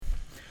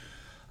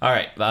All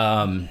right.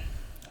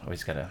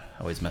 Always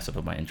mess up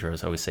with my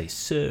intros. I always say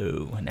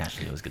so, and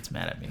Ashley always gets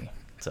mad at me.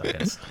 So I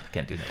guess I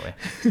can't do that way.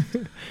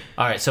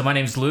 All right. So my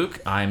name's Luke.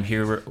 I'm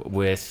here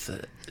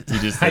with. You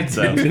just said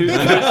so. She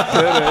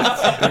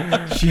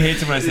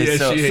hates it when I say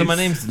so. So my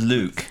name's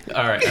Luke.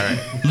 All right.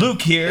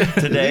 Luke here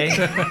today.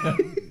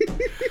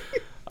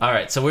 All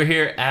right. So we're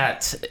here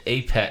at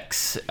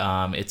Apex.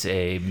 It's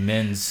a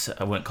men's.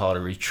 I wouldn't call it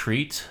a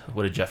retreat.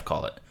 What did Jeff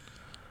call it?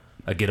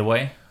 A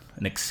getaway,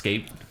 an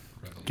escape.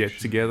 Get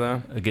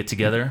together,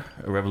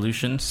 a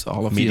revolution. It's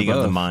all of Meeting the of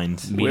above. the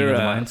mind.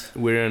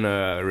 We're in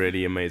a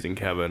really amazing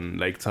cabin,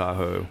 Lake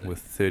Tahoe, with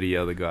 30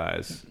 other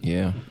guys.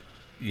 Yeah.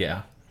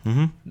 Yeah.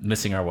 Mm-hmm.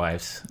 Missing our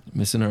wives.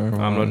 Missing our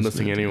I'm not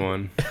missing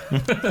anyone.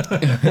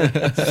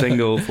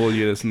 Single for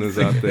you listeners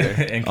out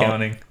there. And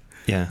counting.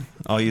 Yeah.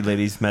 All you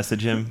ladies,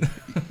 message him.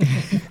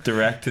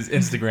 Direct his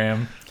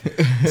Instagram.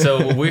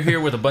 So we're here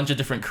with a bunch of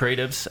different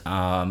creatives.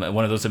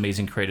 One of those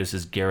amazing creatives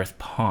is Gareth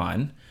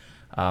Pon.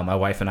 My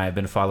wife and I have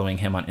been following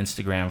him on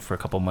Instagram for a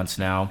couple months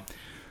now.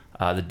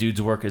 The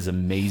dude's work is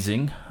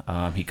amazing.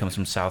 He comes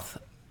from South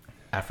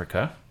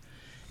Africa.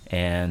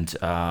 And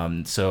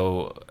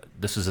so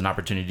this was an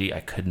opportunity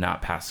I could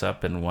not pass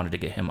up and wanted to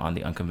get him on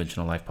the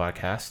Unconventional Life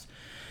podcast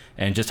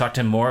and just talk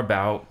to him more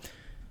about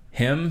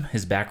him,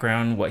 his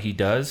background, what he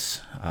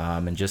does,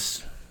 and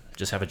just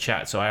have a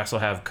chat. So I also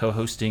have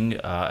co-hosting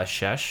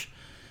Ashesh.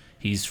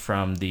 He's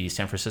from the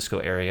San Francisco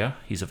area.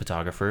 He's a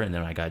photographer. And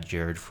then I got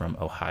Jared from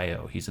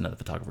Ohio. He's another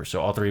photographer.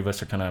 So all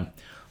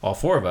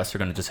four of us are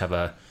going to just have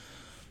a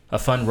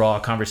fun,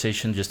 raw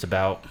conversation just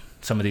about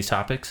some of these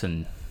topics.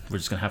 And we're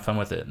just going to have fun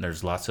with it. And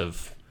there's lots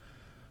of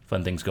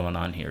fun things going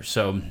on here.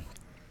 So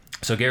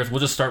Gareth,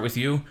 we'll just start with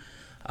you.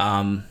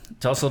 Tell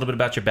us a little bit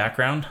about your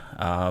background,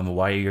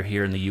 why you're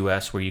here in the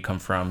U.S., where you come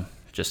from,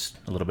 just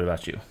a little bit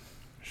about you.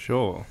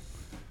 Sure.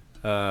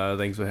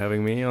 Thanks for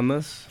having me on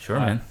this. Sure,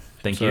 man.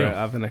 Thank you. I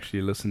haven't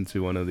actually listened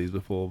to one of these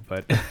before,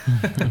 but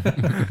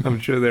I'm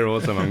sure they're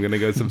awesome. I'm going to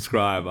go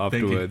subscribe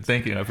afterwards.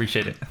 Thank you. I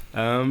appreciate it.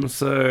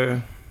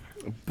 So,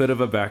 a bit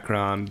of a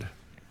background.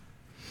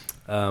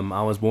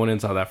 I was born in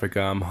South Africa.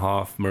 I'm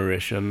half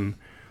Mauritian,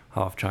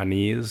 half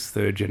Chinese,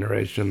 third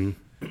generation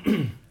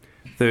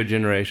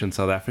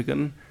South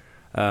African.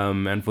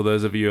 And for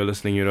those of you who are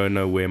listening, you don't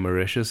know where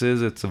Mauritius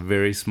is. It's a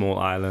very small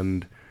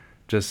island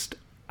just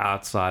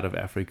outside of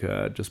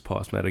Africa, just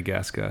past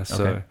Madagascar. Okay.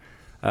 So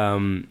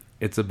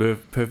it's a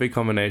perfect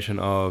combination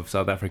of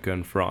South Africa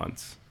and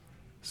France.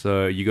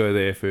 So you go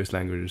there, first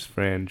language is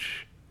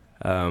French,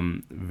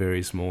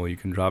 very small. You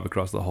can drive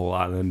across the whole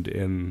island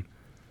in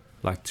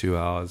like 2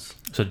 hours.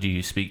 So do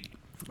you speak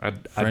I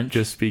French?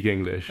 just speak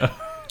English. So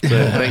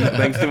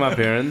thanks to my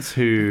parents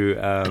who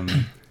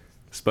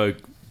spoke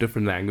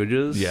different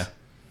languages. Yeah.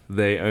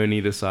 They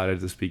only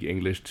decided to speak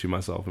English to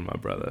myself and my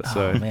brother.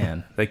 So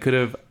man. they could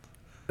have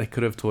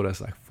taught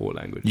us like 4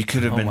 languages. You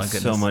could have been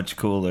so much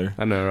cooler.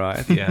 I know,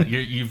 right? Yeah,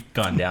 you've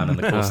gone down in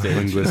the cool stage.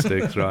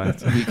 Linguistics, right?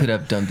 We could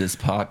have done this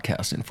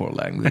podcast in 4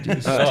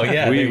 languages. Oh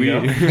yeah, we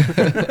there you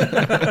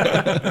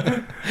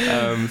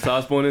go. So I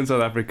was born in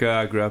South Africa.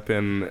 I grew up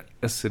in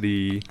a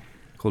city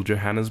called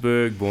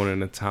Johannesburg, born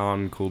in a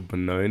town called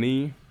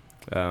Benoni.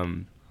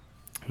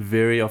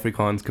 Very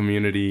Afrikaans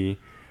community.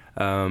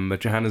 But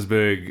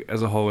Johannesburg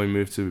as a whole, we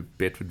moved to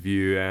Bedford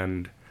View,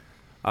 and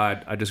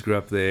I just grew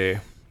up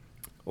there.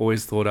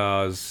 Always thought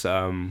I was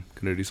going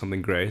to do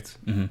something great.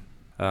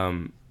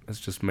 Mm-hmm.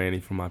 It's just mainly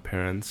from my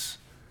parents,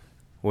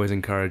 always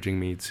encouraging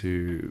me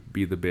to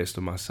be the best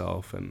of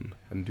myself and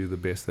do the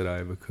best that I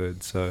ever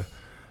could. So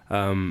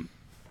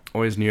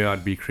always knew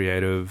I'd be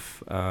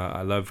creative.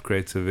 I loved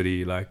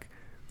creativity. Like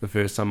the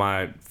first time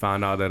I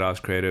found out that I was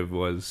creative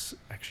was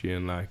actually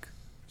in like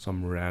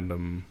some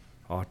random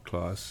art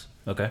class.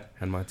 Okay.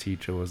 And my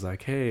teacher was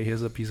like, hey,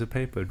 here's a piece of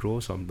paper,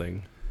 draw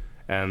something.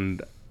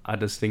 And I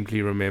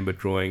distinctly remember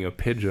drawing a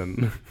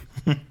pigeon.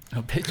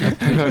 A pigeon?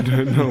 I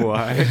don't know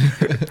why.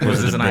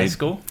 Was this in high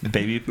school?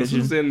 Baby This pigeon?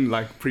 was in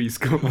like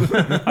preschool.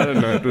 I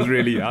don't know. I was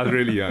really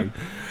young.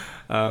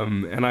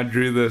 And I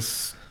drew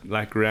this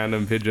like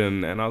random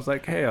pigeon, and I was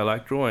like, hey, I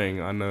like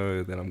drawing. I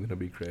know that I'm going to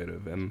be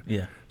creative. And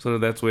Yeah. so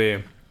that's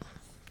where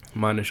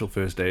my initial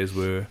first days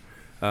were.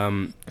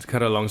 To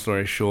cut a long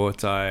story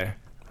short, I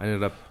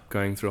ended up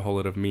going through a whole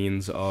lot of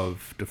means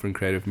of different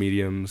creative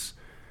mediums.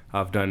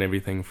 I've done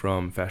everything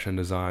from fashion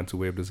design to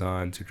web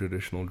design to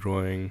traditional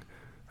drawing,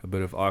 a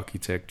bit of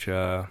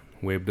architecture,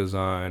 web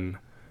design,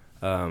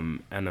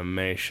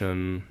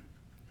 animation,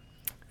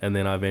 and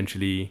then I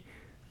eventually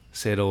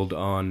settled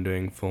on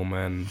doing film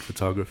and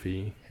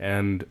photography.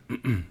 And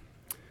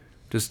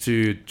just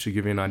to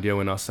give you an idea,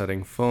 when I was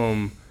studying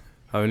film,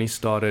 I only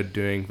started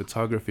doing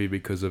photography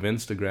because of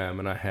Instagram,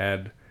 and I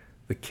had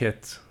the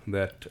kit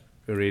that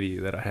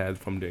I had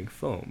from doing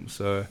film.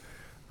 So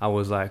I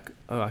was like,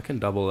 oh, I can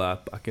double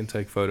up. I can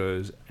take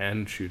photos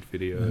and shoot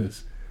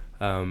videos.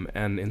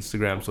 And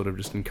Instagram sort of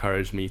just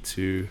encouraged me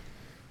to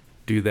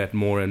do that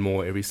more and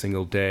more every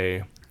single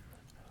day.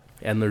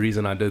 And the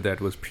reason I did that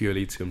was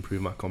purely to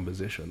improve my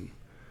composition.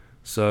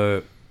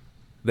 So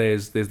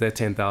there's that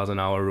 10,000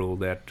 hour rule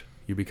that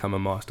you become a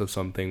master of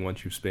something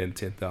once you've spent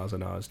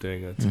 10,000 hours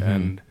doing it. Mhm.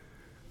 And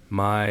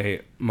my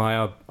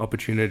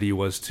opportunity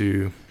was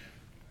to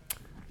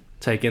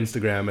take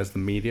Instagram as the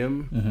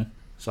medium, Mm-hmm.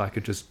 so I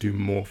could just do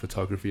more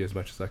photography as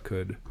much as I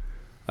could.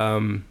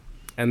 And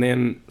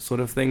then sort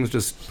of things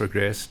just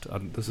progressed.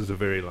 This is a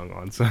very long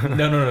answer.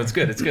 No, it's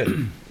good. It's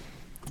good.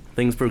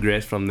 Things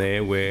progressed from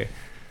there, where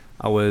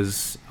I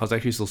was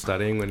actually still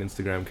studying when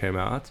Instagram came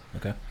out.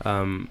 Okay.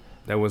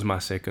 That was my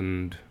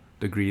second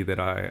degree that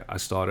I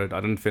started. I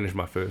didn't finish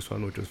my first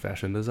one, which was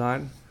fashion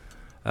design.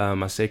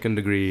 My second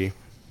degree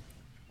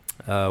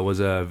was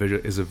a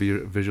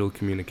visual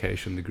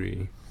communication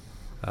degree,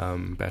 a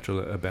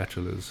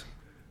bachelor's.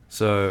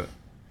 So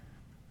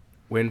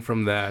went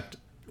from that.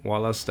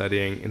 While I was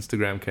studying,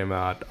 Instagram came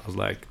out. I was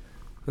like,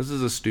 this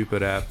is a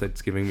stupid app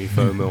that's giving me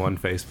FOMO on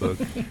Facebook,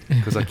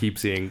 because I keep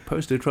seeing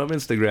posted from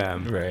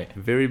Instagram. Right.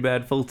 Very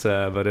bad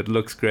filter, but it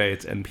looks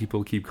great, and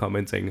people keep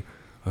commenting,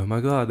 oh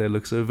my god, they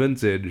look so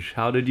vintage.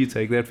 How did you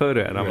take that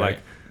photo? And I'm Right. like,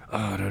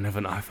 oh, I don't have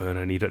an iPhone.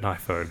 I need an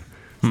iPhone.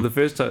 So the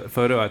first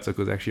photo I took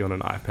was actually on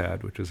an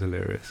iPad, which was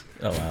hilarious.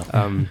 Oh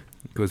wow.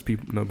 Because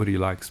nobody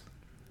likes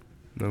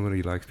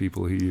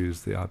people who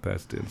use the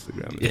iPads to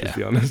Instagram. Yeah. Let's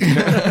be honest.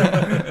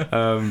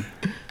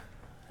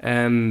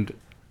 And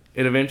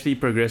it eventually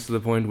progressed to the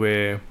point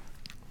where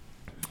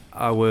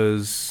I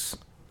was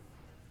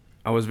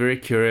very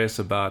curious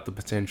about the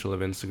potential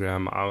of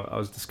Instagram. I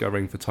was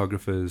discovering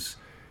photographers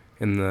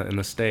in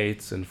the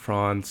States, in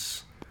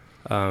France,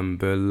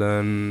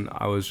 Berlin.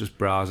 I was just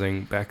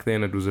browsing. Back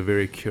then, it was a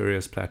very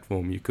curious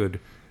platform. You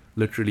could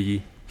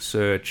literally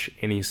search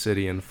any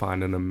city and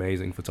find an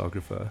amazing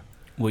photographer.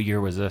 What year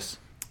was this?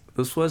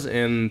 This was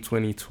in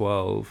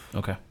 2012.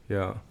 Okay.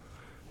 Yeah.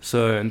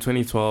 So in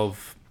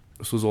 2012,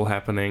 this was all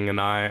happening, and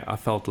I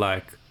felt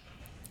like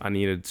I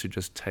needed to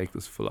just take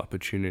this full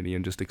opportunity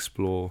and just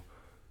explore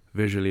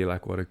visually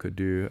like what it could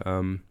do.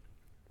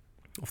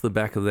 Off the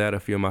back of that, a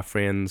few of my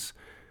friends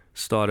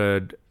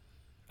started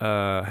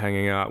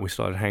hanging out. We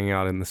started hanging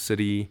out in the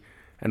city,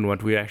 and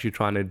what we're actually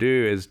trying to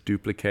do is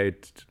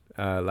duplicate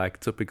like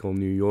typical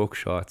New York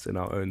shots in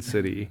our own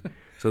city.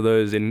 So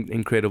those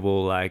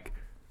incredible, like,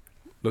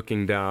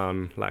 looking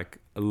down like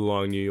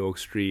along New York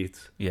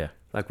streets, Yeah.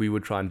 like we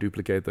would try and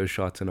duplicate those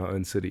shots in our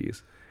own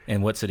cities.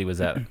 And what city was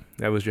that?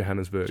 That was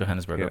Johannesburg.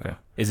 Johannesburg. Yeah. Okay.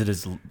 Is it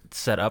as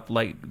set up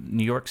like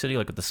New York City,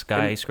 like with the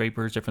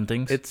skyscrapers, different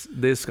things?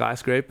 There's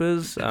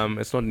skyscrapers.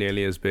 It's not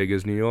nearly as big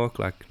as New York.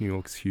 Like, New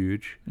York's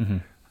huge.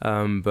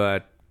 Mm-hmm.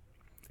 But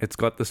it's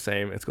got a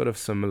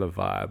similar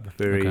vibe.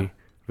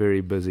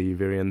 Very busy,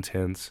 very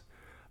intense.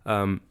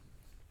 And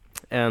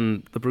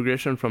the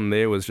progression from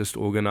there was just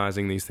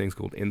organizing these things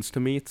called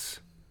Insta-meets.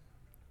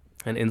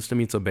 And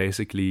Insta-meets are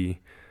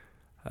basically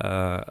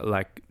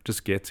like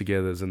just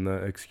get-togethers, and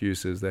the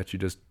excuse is that you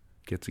just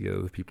get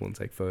together with people and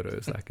take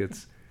photos. Like,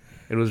 it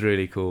was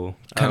really cool.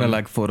 Kind of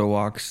like photo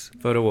walks.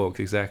 Photo walks,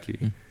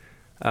 exactly.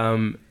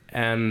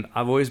 And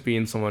I've always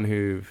been someone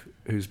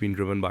who's been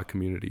driven by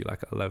community.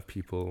 Like, I love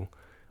people.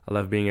 I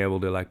love being able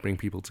to like bring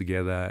people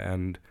together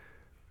and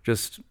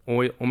just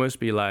almost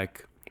be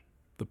like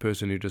the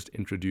person who just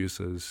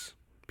introduces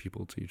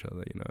people to each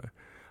other, you know.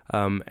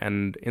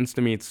 And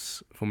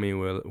Insta-meets for me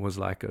was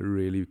like a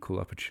really cool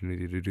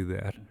opportunity to do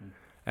that. Mm-hmm.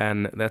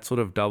 And that sort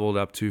of doubled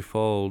up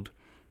twofold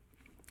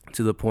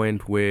to the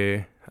point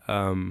where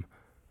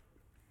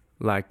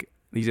like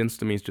these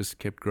Insta-meets just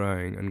kept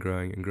growing and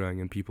growing and growing,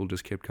 and people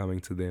just kept coming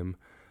to them.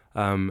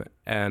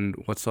 And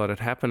what started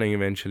happening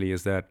eventually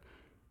is that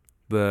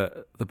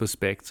the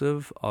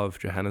perspective of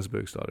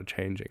Johannesburg started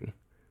changing.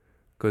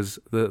 Because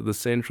the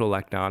central,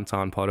 like,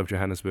 downtown part of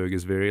Johannesburg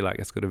is very, like,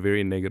 it's got a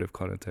very negative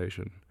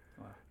connotation.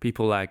 Wow.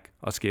 People, like,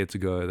 are scared to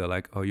go. They're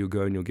like, oh, you'll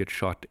go and you'll get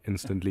shot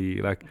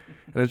instantly. Like,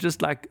 and it's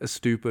just, like, a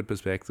stupid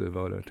perspective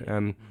on it.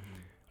 And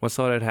what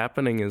started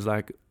happening is,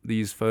 like,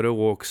 these photo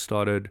walks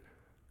started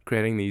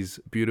creating these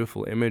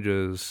beautiful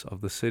images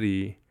of the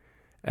city.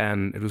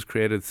 And it was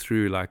created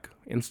through, like,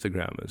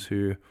 Instagrammers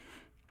who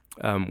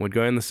would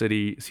go in the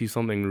city, see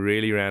something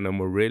really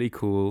random or really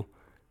cool,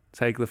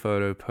 take the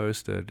photo,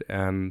 post it,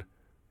 and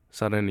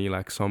suddenly,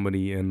 like,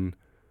 somebody in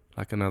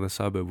like another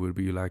suburb would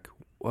be like,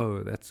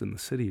 whoa, that's in the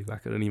city.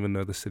 Like, I didn't even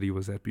know the city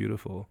was that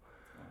beautiful.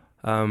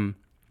 And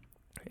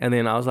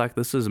then I was like,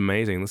 this is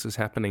amazing. This is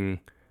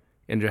happening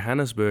in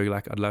Johannesburg.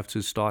 Like, I'd love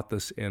to start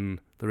this in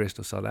the rest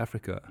of South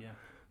Africa. Yeah.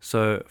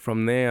 So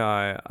from there,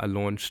 I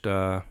launched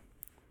the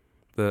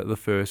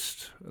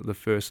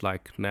first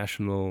like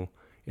national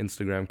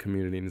Instagram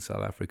community in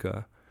South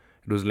Africa.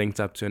 It was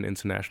linked up to an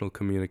international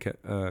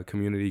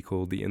community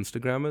called the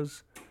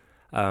Instagrammers.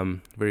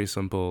 Very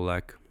simple,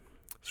 like,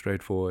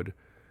 straightforward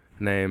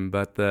name,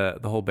 but the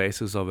whole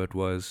basis of it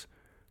was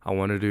I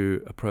wanted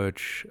to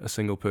approach a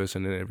single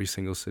person in every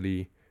single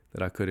city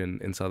that I could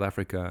in South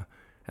Africa,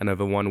 and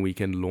over one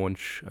weekend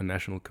launch a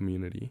national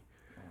community.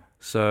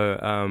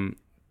 So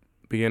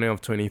beginning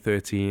of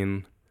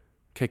 2013,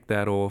 kicked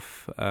that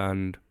off,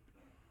 and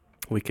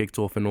we kicked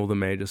off in all the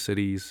major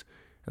cities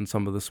and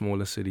some of the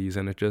smaller cities,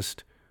 and it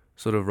just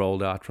sort of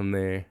rolled out from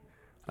there.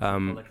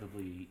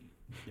 Collectively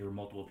there were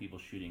multiple people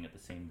shooting at the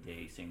same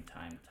day, same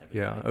time type of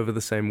Yeah, thing? over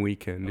the same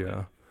weekend, Okay.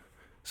 yeah.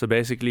 So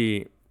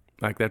basically,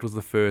 like that was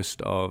the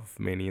first of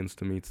many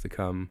Insta meets to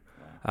come.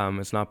 Wow.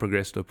 It's now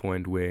progressed to a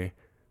point where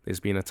there's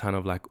been a ton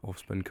of like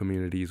off-spin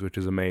communities, which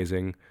is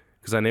amazing.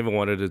 Because I never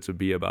wanted it to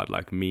be about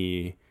like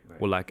me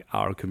or like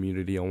our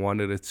community. I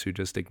wanted it to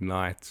just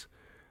ignite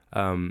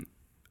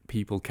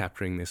people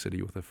capturing their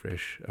city with a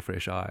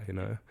fresh eye, you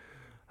know.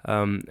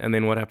 And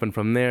then what happened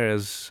from there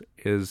is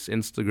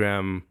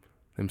Instagram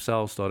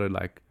themselves started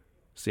like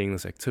seeing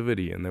this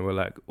activity, and they were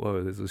like,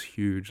 "Whoa, there's this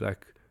huge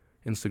like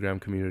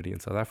Instagram community in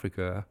South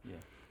Africa."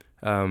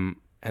 Yeah.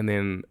 And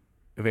then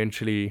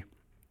eventually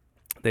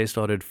they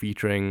started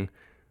featuring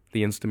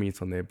the Insta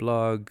meets on their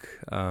blog,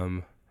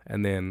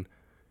 and then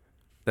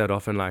they'd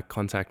often like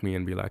contact me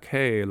and be like,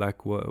 "Hey,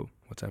 like,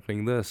 what's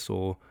happening this?"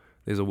 Or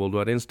 "There's a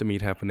worldwide Insta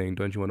meet happening.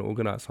 Don't you want to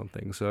organize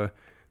something?" So there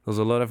was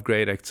a lot of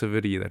great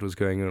activity that was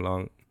going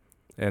along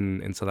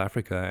in South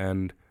Africa,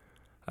 and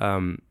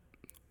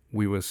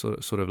we were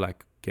sort of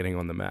like getting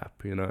on the map,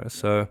 you know.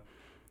 So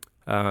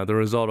the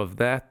result of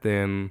that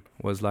then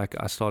was like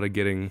I started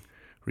getting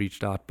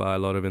reached out by a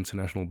lot of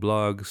international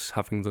blogs.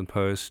 Huffington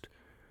Post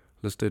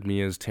listed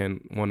me as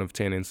one of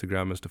 10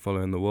 Instagrammers to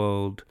follow in the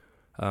world.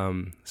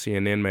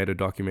 CNN made a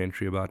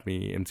documentary about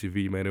me.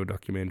 MTV made a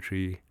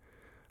documentary.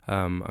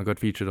 I got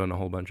featured on a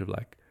whole bunch of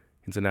like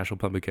international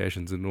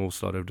publications, and it all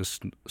sort of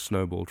just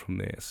snowballed from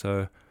there.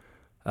 So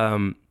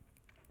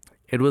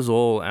it was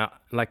all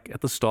like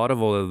at the start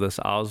of all of this,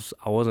 I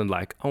wasn't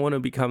like I want to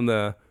become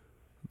the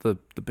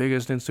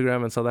biggest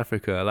Instagram in South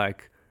Africa.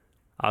 Like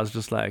I was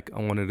just like I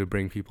wanted to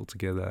bring people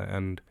together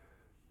and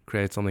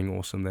create something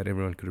awesome that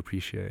everyone could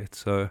appreciate.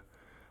 So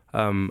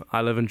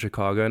I live in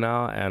Chicago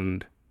now,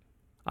 and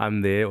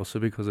I'm there also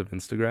because of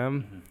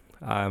Instagram.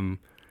 Mm-hmm.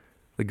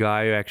 The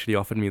guy who actually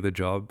offered me the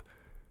job,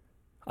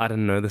 I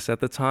didn't know this at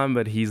the time,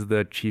 but he's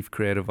the chief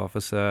creative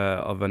officer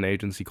of an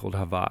agency called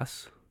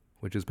Havas,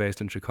 which is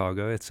based in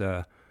Chicago. It's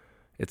a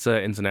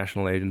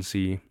international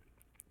agency.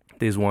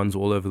 There's ones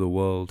all over the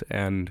world,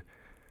 and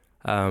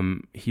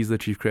he's the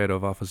chief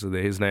creative officer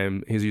there. His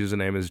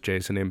username is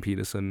Jason M.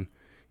 Peterson.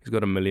 He's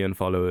got 1 million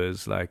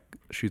followers, like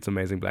shoots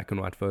amazing black and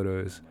white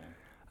photos.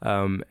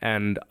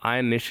 And I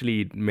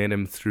initially met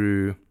him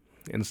through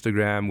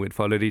Instagram. We'd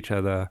followed each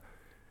other.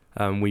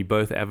 We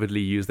both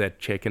avidly used that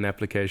check-in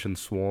application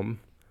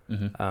Swarm.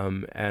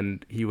 Mm-hmm.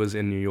 And he was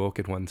in New York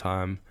at one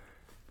time.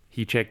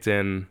 He checked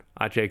in,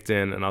 I checked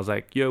in, and I was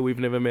like, "Yo, we've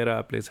never met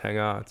up. Let's hang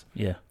out."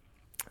 Yeah.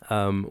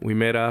 We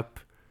met up,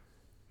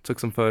 took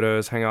some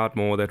photos, hang out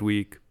more that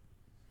week.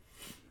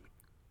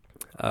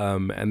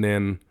 And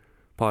then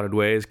parted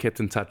ways, kept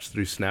in touch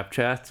through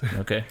Snapchat.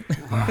 Okay.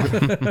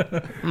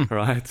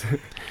 Right.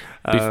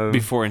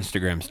 Before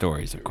Instagram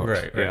stories, of course.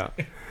 Right. Yeah.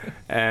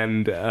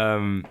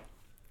 And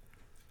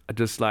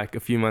just like a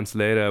few months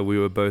later, we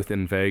were both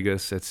in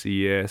Vegas at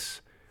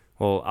CES.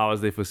 Well, I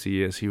was there for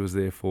CES.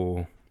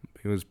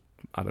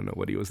 I don't know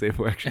what he was there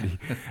for actually.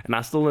 And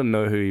I still didn't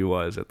know who he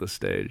was at this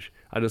stage.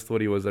 I just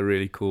thought he was a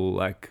really cool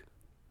like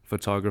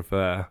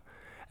photographer.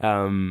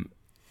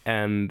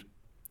 And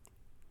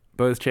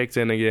both checked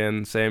in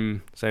again,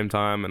 same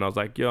time. And I was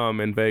like, "Yo, I'm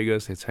in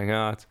Vegas. Let's hang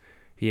out."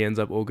 He ends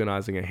up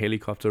organizing a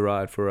helicopter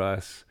ride for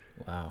us.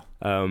 Wow.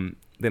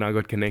 Then I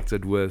got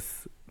connected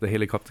with the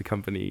helicopter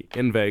company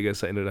in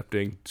Vegas. I ended up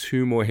doing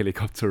 2 more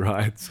helicopter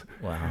rides.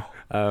 Wow.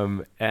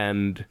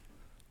 And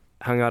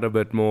hung out a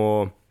bit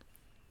more.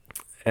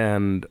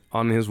 And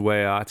on his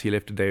way out, he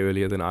left a day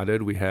earlier than I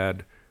did. We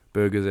had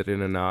burgers at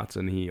In-N-Out,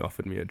 and he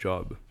offered me a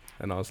job.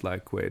 And I was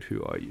like, "Wait,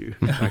 who are you?"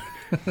 Like,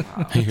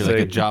 You're like,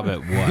 "A job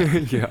at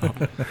what?"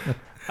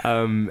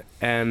 Yeah.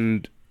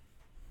 And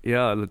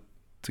yeah,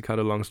 to cut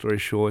a long story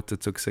short,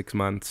 it took 6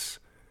 months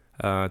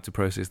to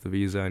process the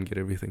visa and get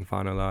everything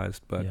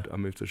finalized. But Yeah. I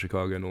moved to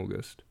Chicago in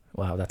August.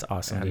 Wow, that's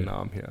awesome. And Dude.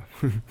 now I'm here.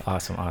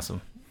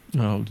 Awesome.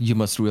 Oh, you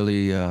must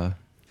really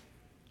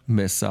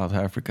miss South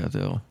Africa,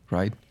 though,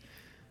 right?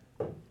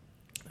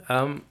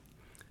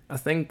 I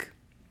think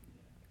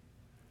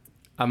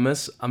I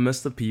miss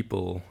the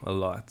people a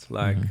lot.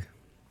 Like,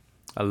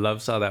 I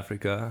love South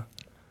Africa.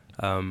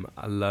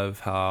 I love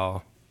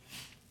how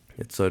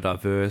it's so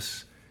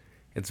diverse.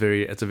 It's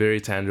a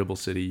very tangible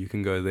city. You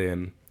can go there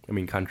and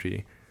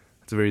country.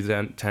 It's a very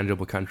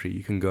tangible country.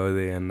 You can go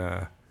there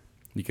and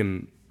you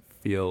can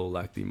feel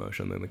like the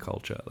emotion and the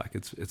culture. Like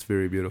it's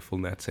very beautiful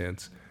in that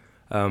sense.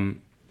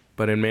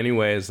 But in many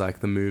ways,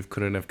 like the move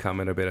couldn't have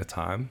come at a better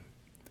time,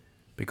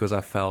 because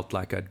I felt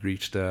like I'd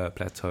reached a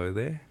plateau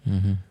there.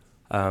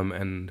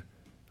 And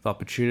the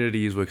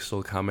opportunities were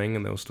still coming,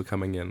 and they were still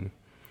coming in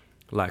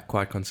like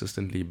quite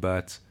consistently,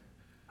 but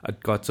I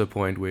got to a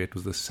point where it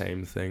was the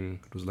same thing.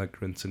 It was like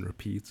rinse and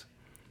repeat.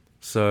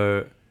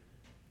 So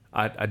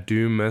I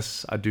do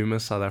miss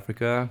South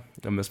Africa.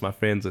 I miss my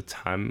friends a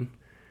ton.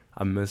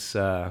 I miss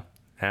South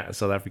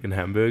African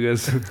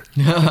hamburgers.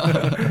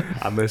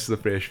 I miss the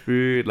fresh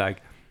food.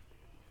 Like,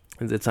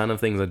 there's a ton of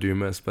things I do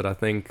miss, but I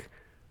think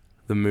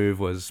the move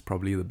was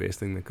probably the best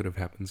thing that could have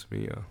happened to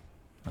me.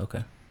 Yeah.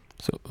 Okay.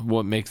 So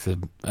what makes a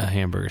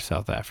hamburger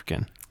South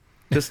African?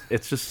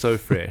 it's just so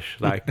fresh.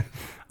 Like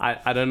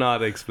I don't know how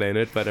to explain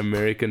it, but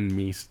American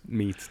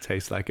meat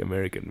tastes like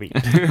American meat.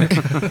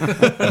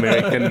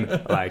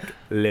 American like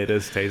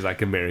lettuce tastes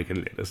like American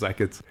lettuce.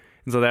 Like it's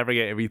in South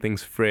Africa,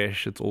 everything's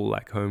fresh. It's all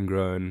like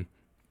homegrown.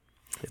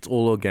 It's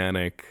all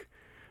organic.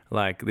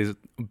 Like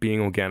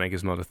being organic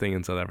is not a thing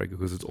in South Africa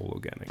because it's all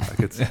organic. Like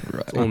it's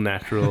it's all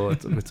natural.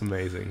 It's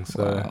amazing.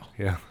 So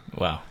yeah.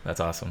 Wow, that's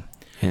awesome.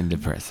 And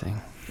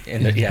depressing.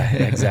 Yeah,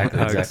 exactly.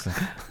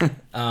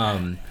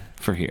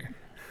 For here.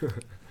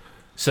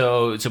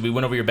 So we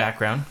went over your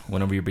background,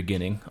 went over your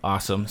beginning.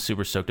 Awesome.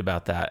 Super stoked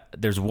about that.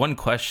 There's one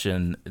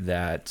question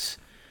that,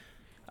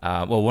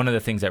 one of the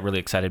things that really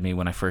excited me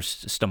when I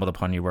first stumbled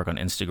upon your work on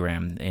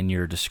Instagram. In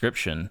your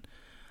description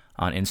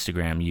on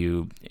Instagram,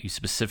 you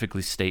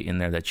specifically state in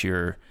there that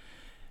you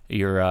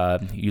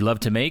love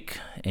to make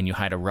and you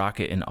hide a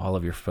rocket in all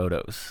of your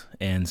photos.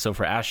 And so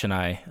for Ash and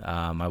I,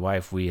 my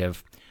wife, we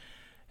have,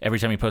 every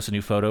time we post a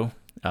new photo,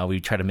 we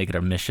try to make it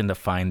our mission to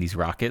find these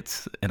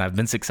rockets. And I've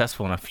been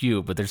successful in a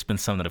few, but there's been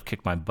some that have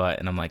kicked my butt.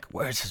 And I'm like,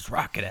 where's this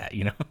rocket at?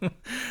 You know?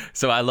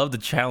 So I love the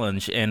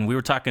challenge. And we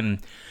were talking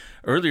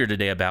earlier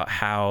today about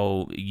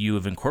how you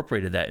have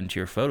incorporated that into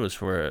your photos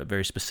for a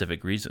very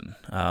specific reason.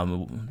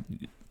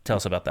 Tell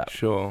us about that.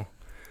 Sure.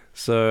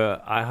 So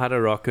I had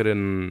a rocket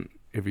in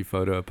every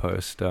photo I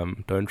post.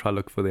 Don't try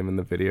look for them in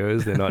the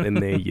videos. They're not in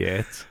there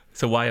yet.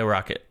 So why a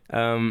rocket?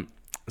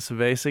 So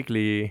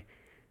basically,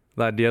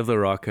 the idea of the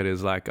rocket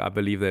is like, I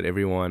believe that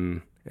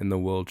everyone in the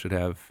world should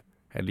have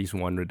at least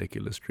one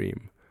ridiculous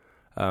dream.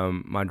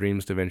 My dream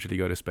is to eventually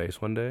go to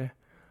space one day.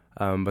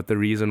 But the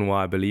reason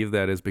why I believe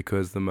that is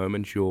because the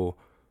moment your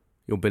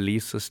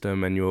belief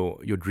system and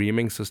your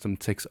dreaming system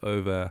takes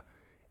over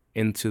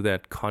into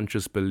that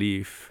conscious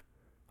belief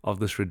of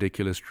this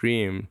ridiculous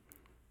dream,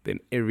 then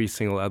every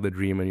single other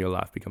dream in your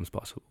life becomes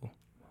possible.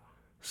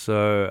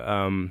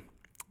 So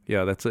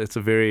it's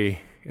a very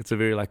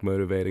like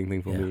motivating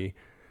thing for me,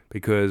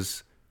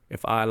 because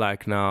if I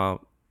like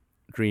now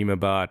dream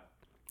about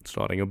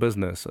starting a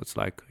business, it's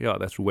like,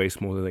 that's way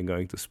smaller than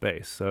going to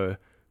space, so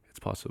it's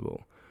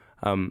possible.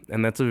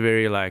 And that's a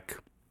very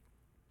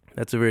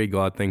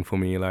God thing for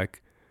me.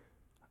 Like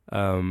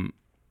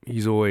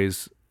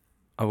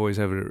I've always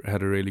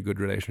had a really good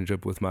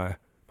relationship with my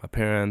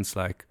parents,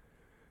 like,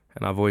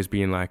 and I've always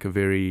been like a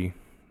very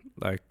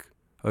like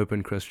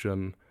open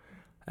Christian,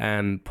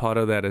 and part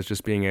of that is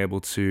just being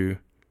able to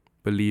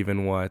believe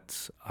in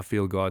what I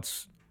feel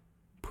God's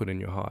put in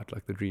your heart,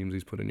 like the dreams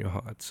He's put in your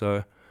heart.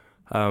 So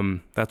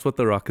that's what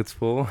the rocket's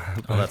for.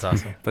 Oh, that's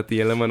awesome. But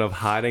the element of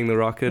hiding the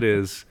rocket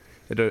is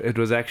it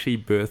was actually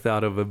birthed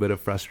out of a bit of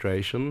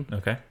frustration.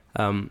 Okay.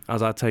 I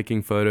was out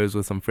taking photos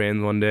with some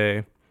friends one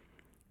day.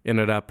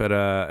 Ended up at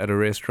a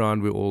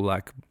restaurant. We all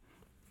like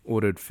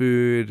ordered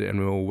food and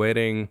we were all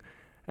waiting.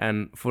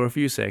 And for a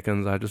few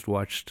seconds, I just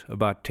watched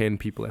about 10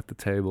 people at the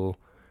table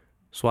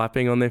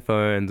swiping on their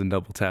phones and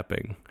double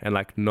tapping, and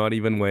like not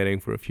even waiting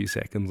for a few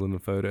seconds on the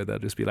photo.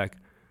 They'd just be like,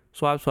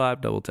 swipe,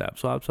 swipe, double tap,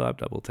 swipe, swipe,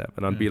 double tap.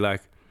 And I'd be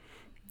like,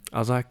 I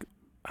was like,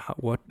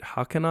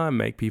 how can I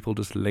make people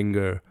just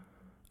linger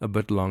a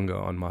bit longer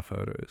on my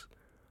photos?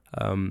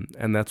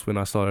 And that's when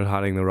I started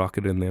hiding the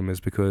rocket in them,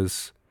 is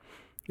because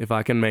if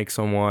I can make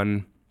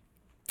someone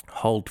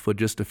halt for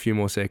just a few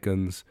more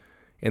seconds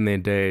in their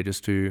day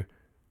just to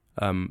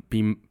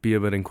be a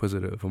bit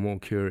inquisitive or more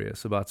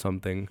curious about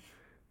something,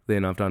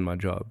 then I've done my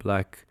job.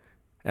 Like,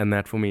 and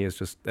that for me is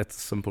that's a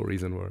simple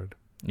reason for it.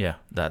 Yeah,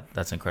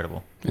 that's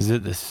incredible. Is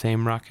it the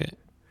same rocket?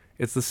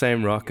 It's the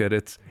same rocket.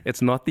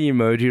 It's not the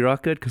emoji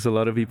rocket, because a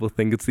lot of people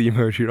think it's the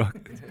emoji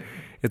rocket.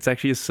 It's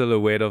actually a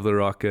silhouette of the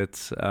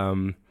rocket.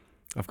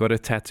 I've got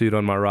it tattooed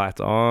on my right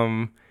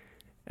arm.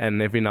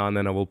 And every now and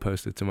then I will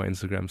post it to my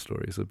Instagram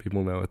story so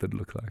people know what it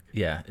looked like.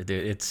 Yeah,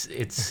 dude,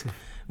 it's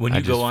when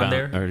you go on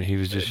there. Or he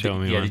was just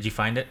showing me. Yeah, one. did you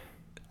find it?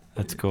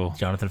 That's cool.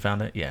 Jonathan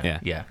found it. Yeah.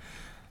 Yeah.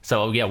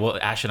 So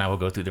Ash and I will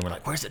go through there. We're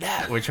like, where's it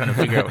at? We're trying to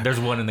figure out. There's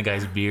one in the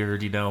guy's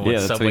beard,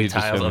 with subway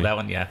tiles. Oh, that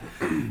one. Yeah.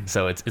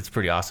 So it's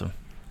pretty awesome.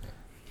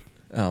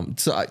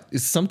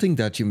 It's something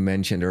that you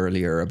mentioned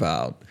earlier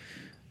about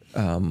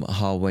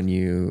how when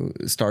you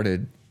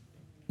started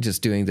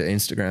just doing the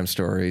Instagram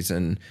stories,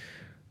 and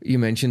you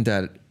mentioned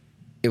that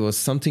it was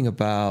something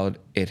about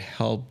it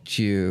helped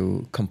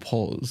you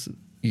compose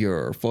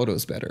your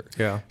photos better.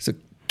 Yeah. So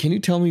can you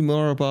tell me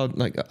more about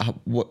like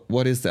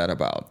what is that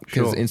about?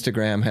 Because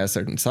Instagram has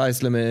certain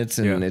size limits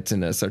and it's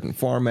in a certain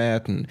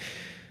format. And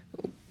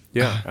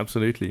yeah,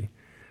 absolutely.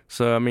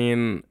 So I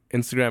mean,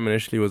 Instagram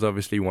initially was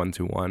obviously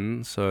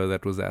 1:1, so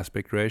that was the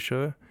aspect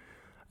ratio,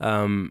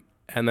 and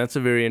that's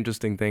a very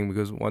interesting thing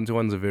because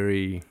 1:1 is a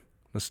very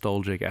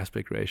nostalgic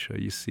aspect ratio.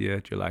 You see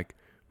it, you're like,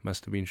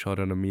 must have been shot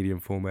on a medium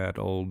format,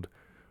 old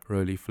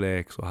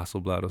Rolleiflex or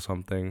Hasselblad or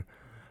something.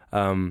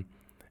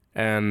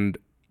 And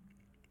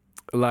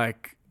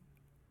like,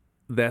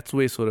 that's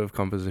where sort of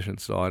composition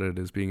started,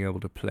 is being able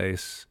to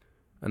place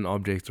an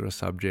object or a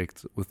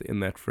subject within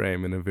that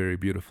frame in a very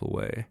beautiful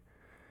way.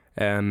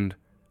 And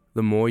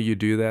the more you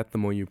do that, the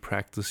more you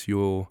practice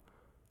your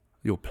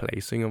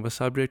placing of a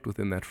subject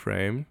within that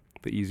frame,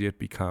 the easier it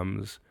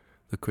becomes,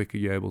 the quicker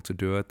you're able to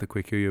do it, the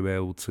quicker you'll be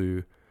able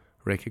to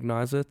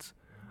recognize it.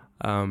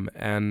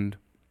 And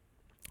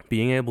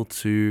being able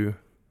to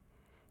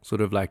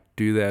sort of like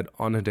do that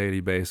on a daily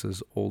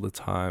basis all the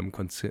time,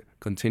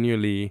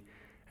 continually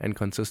and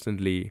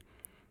consistently,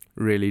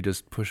 really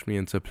just pushed me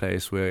into a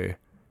place where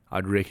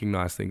I'd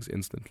recognize things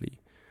instantly.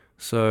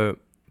 So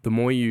the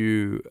more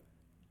you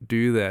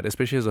do that,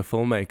 especially as a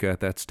filmmaker at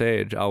that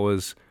stage, I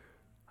was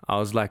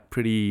like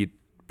pretty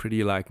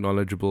like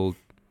knowledgeable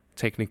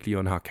technically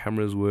on how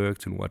cameras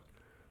worked and what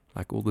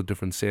like all the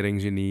different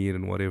settings you need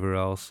and whatever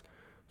else.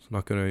 So I'm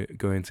not going to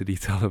go into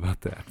detail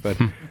about that, but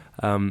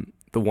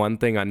the one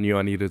thing I knew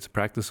I needed to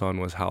practice on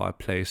was how I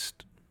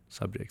placed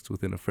subjects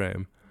within a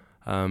frame,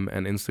 and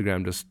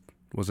Instagram just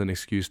was an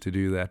excuse to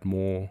do that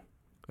more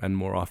and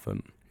more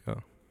often. Yeah.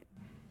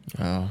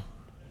 Oh.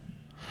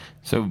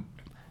 So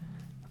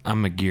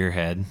I'm a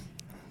gearhead.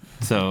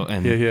 So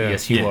and Yeah.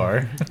 Yes, you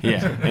are.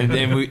 yeah,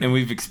 and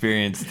we've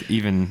experienced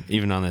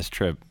even on this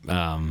trip,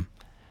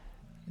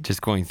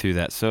 just going through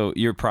that. So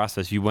your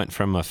process, you went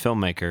from a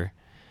filmmaker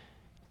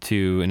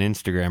to an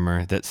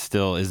Instagrammer that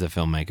still is a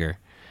filmmaker.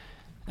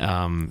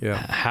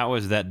 How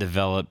has that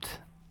developed?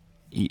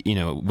 You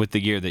know, with the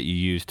gear that you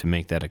use to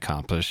make that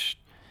accomplish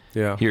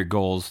your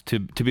goals, to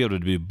be able to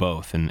do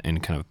both and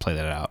kind of play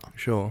that out.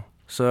 Sure.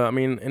 So I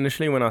mean,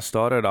 initially when I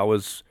started,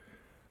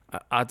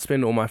 I'd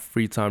spend all my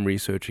free time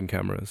researching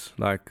cameras.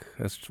 Like,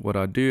 that's what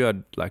I'd do.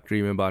 I'd like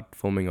dream about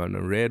filming on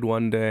a Red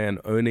one day and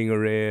owning a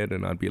Red,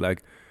 and I'd be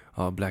like,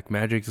 oh,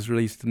 Blackmagic has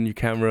released a new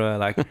camera.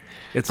 Like,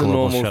 it's a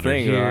normal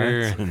thing,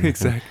 right?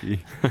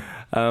 Exactly.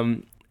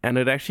 And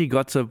it actually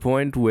got to a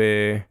point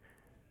where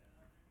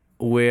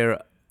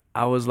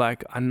I was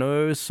like, I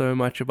know so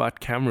much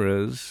about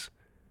cameras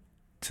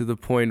to the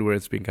point where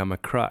it's become a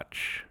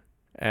crutch.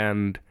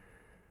 And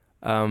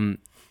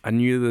I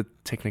knew the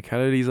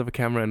technicalities of a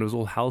camera and it was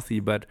all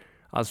healthy, but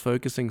I was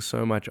focusing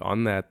so much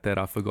on that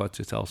I forgot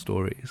to tell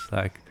stories.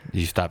 Like,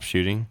 you stopped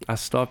shooting? I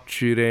stopped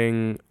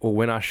shooting, or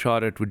when I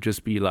shot, it would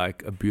just be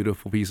like a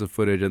beautiful piece of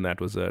footage and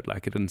that was it.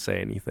 Like, it didn't say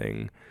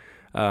anything.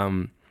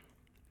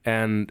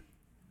 And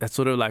that's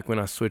sort of like when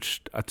I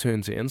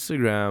turned to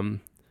Instagram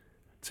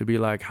to be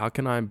like, how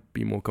can I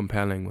be more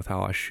compelling with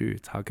how I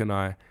shoot? How can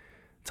I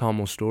tell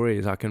more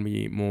stories? How can I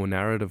be more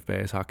narrative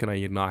based? How can I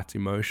ignite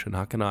emotion?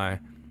 How can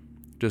I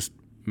just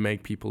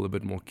make people a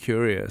bit more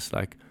curious,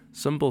 like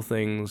simple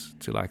things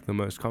to like the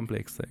most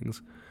complex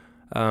things.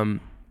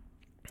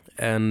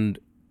 And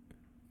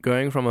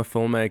going from a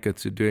filmmaker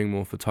to doing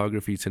more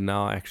photography to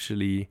now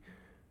actually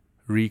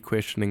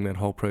re-questioning that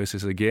whole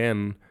process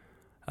again,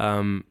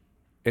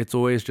 it's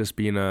always just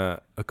been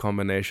a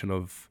combination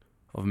of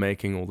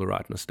making all the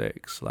right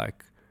mistakes.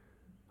 Like,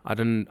 I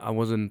didn't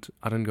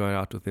go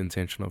out with the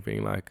intention of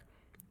being like,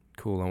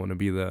 cool, I want to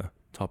be the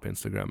top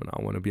Instagram and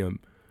I want to be a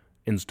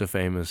Insta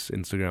famous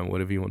Instagram,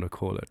 whatever you want to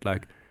call it.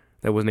 Like,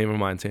 that was never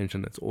my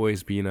intention. It's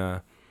always been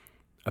a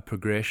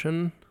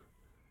progression,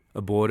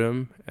 a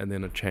boredom, and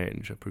then a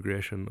change. A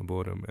progression, a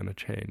boredom, and a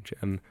change.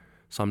 And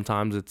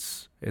sometimes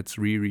it's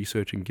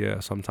re-researching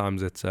gear.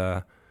 Sometimes it's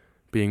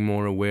being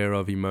more aware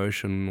of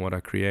emotion, what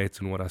I create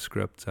and what I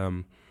script.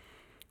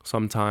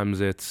 Sometimes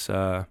it's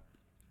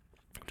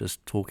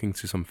just talking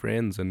to some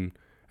friends and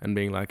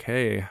being like,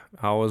 hey,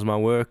 how was my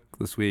work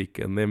this week?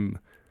 And them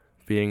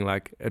being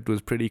like, it was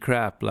pretty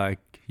crap.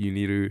 Like, you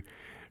need to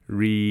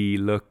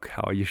re-look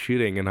how you're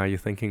shooting and how you're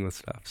thinking with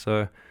stuff.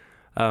 So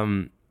I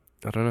don't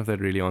know if that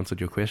really answered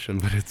your question,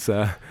 but it's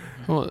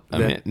well,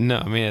 I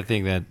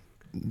think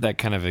that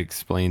kind of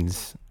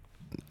explains.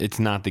 It's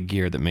not the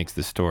gear that makes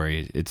the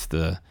story. It's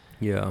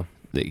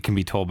it can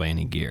be told by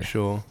any gear.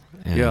 Sure.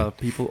 And yeah,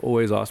 people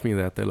always ask me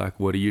that. They're like,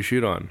 what do you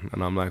shoot on?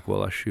 And I'm like,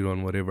 well, I shoot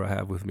on whatever I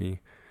have with me.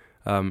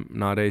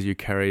 Nowadays you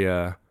carry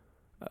a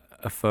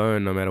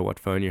phone, no matter what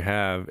phone you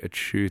have, it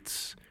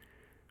shoots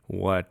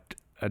what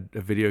a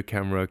video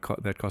camera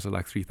that costed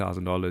like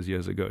 $3,000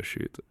 years ago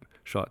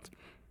shot.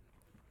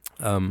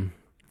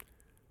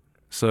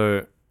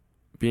 So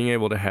being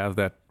able to have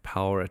that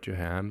power at your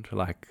hand,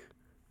 like,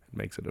 it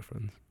makes a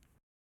difference.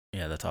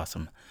 Yeah, that's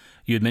awesome.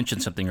 You had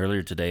mentioned something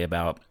earlier today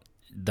about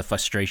the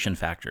frustration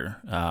factor.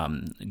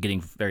 Getting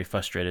very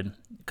frustrated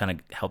kind of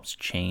helps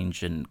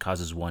change and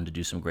causes one to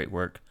do some great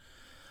work.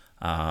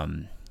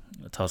 Tell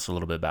us a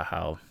little bit about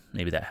how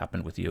maybe that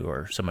happened with you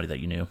or somebody that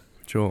you knew.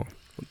 Sure.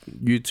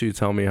 You two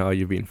tell me how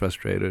you've been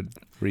frustrated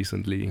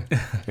recently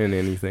in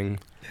anything.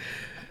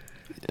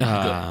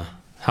 How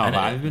have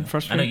I been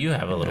frustrated? I know you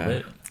have a little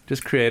bit.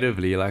 Just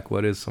creatively, like,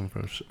 what is some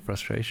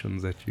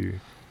frustrations that you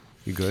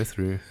go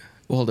through?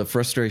 Well, the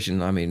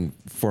frustration, I mean,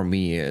 for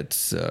me,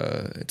 it's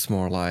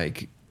more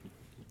like,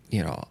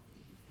 you know,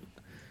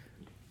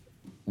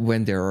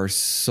 when there are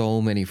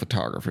so many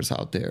photographers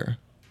out there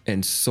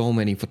and so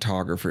many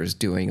photographers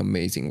doing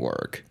amazing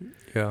work.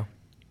 Yeah.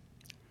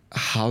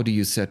 How do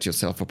you set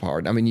yourself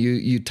apart? I mean,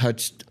 you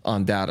touched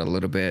on that a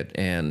little bit,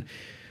 and,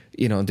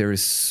 you know, there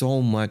is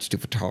so much to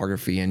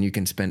photography, and you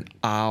can spend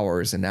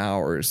hours and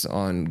hours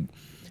on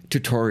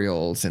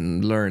tutorials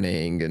and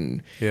learning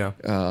and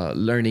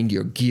learning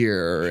your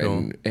gear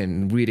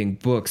and reading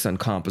books on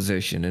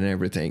composition and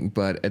everything.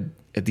 But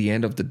at the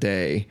end of the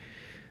day,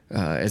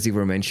 as you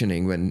were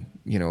mentioning, when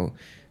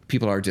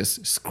people are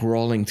just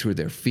scrolling through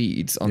their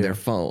feeds on their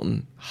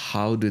phone,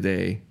 how do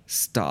they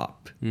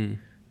stop? And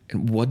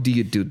what do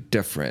you do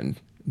different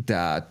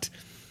that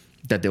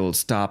they will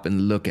stop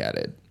and look at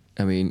it?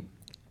 I mean,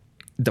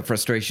 the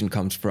frustration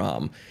comes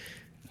from,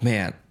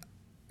 man,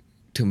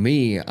 to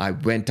me, I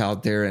went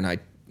out there and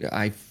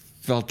I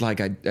felt like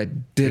I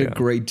did a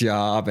great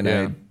job and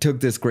I took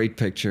this great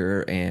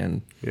picture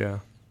and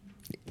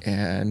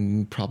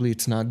probably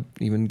it's not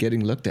even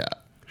getting looked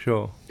at.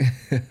 Sure.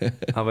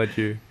 How about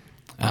you?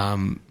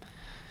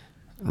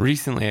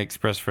 Recently I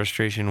expressed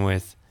frustration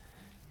with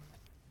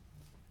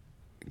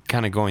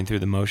kind of going through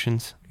the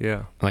motions.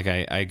 Yeah. Like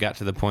I got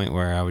to the point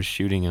where I was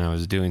shooting and I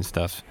was doing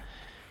stuff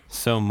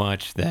so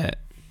much that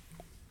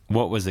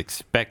what was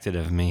expected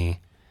of me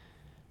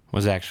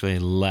was actually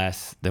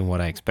less than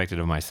what I expected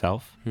of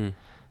myself.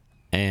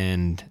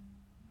 And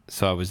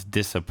so I was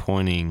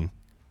disappointing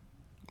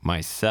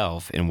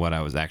myself in what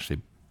I was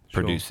actually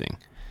producing.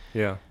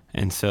 Yeah.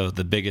 And so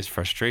the biggest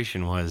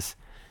frustration was,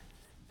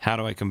 how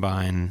do I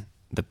combine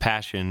the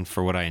passion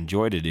for what I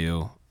enjoy to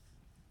do,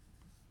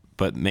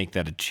 but make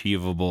that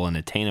achievable and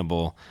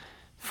attainable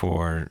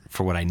for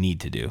what I need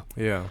to do?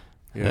 Yeah.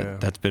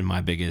 That's been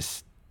my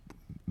biggest,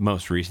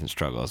 most recent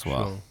struggle as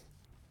well. Sure.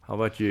 How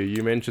about you?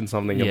 You mentioned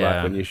something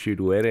about when you shoot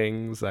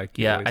weddings. I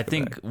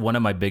think one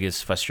of my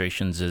biggest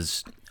frustrations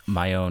is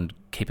my own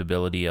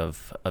capability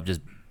of just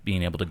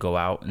being able to go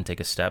out and take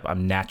a step.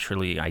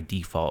 I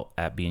default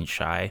at being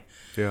shy.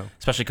 Yeah.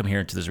 Especially come here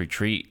into this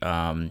retreat,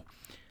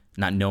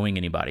 not knowing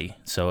anybody.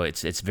 So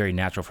it's very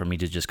natural for me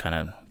to just kind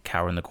of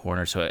cower in the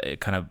corner. So it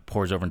kind of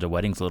pours over into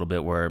weddings a little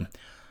bit, where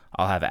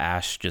I'll have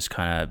Ash just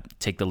kind of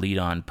take the lead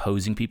on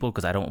posing people,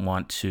 because I don't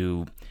want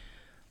to,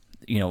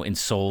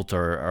 insult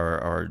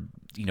or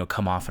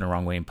come off in a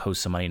wrong way and pose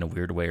somebody in a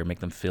weird way or make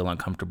them feel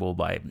uncomfortable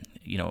by,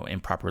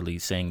 improperly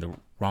saying the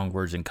wrong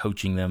words and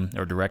coaching them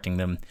or directing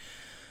them.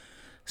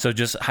 So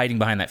just hiding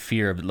behind that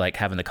fear of like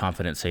having the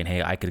confidence saying,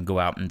 hey, I can go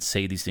out and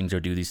say these things or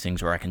do these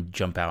things, or I can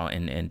jump out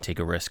and take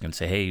a risk and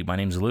say, hey, my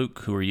name's Luke,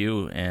 who are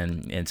you?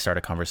 And start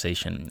a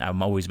conversation.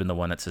 I've always been the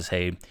one that says,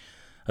 hey,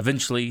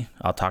 eventually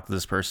I'll talk to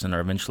this person, or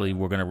eventually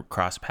we're going to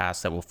cross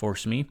paths that will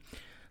force me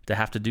to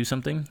have to do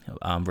something,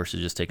 versus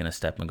just taking a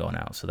step and going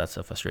out. So that's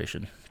a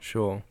frustration.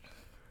 Sure.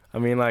 I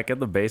mean, like at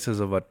the basis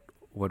of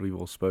what we've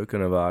all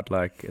spoken about,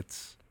 like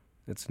it's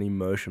an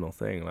emotional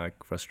thing.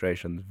 Like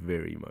frustration's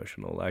very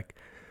emotional. Like,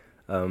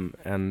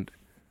 and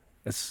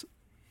it's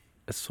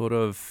sort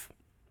of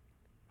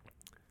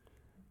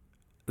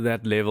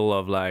that level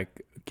of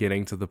like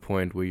getting to the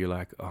point where you're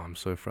like, oh, I'm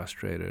so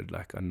frustrated.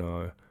 Like I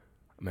know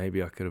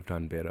maybe I could have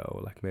done better,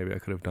 or like maybe I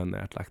could have done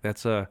that. Like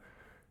that's a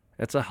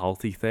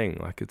healthy thing.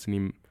 Like it's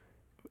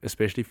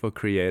especially for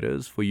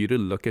creators, for you to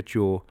look at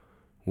your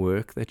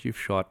work that you've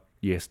shot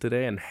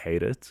yesterday and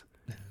hate it.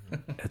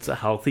 It's a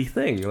healthy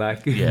thing.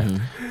 Like,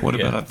 what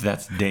about if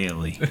that's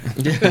daily?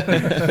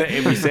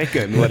 Every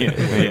second,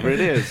 whatever it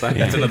is. Like,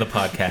 that's another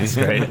podcast,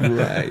 right?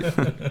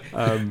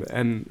 Right.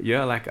 And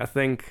like I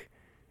think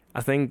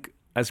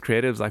as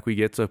creatives, like we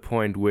get to a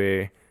point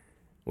where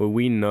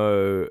we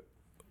know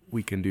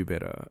we can do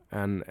better,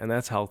 and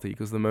that's healthy,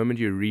 because the moment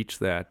you reach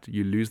that,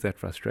 you lose that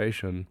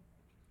frustration,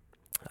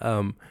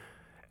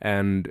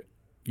 and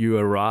you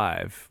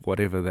arrive,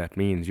 whatever that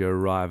means, you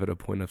arrive at a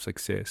point of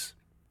success.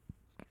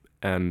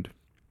 And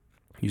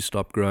you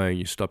stop growing,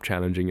 you stop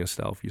challenging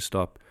yourself, you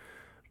stop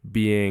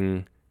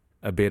being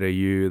a better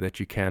you that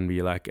you can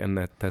be. Like, and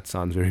that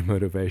sounds very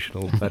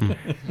motivational, but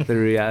the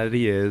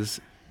reality is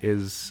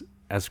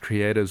as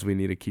creators, we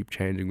need to keep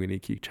changing, we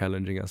need to keep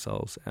challenging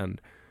ourselves.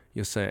 And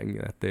you're saying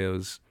that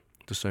there's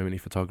so many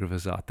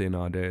photographers out there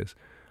nowadays,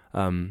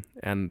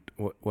 and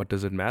what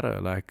does it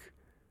matter?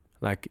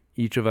 Like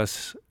each of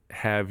us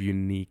have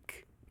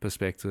unique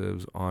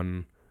perspectives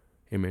on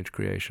image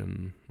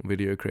creation,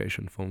 video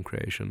creation, film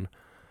creation,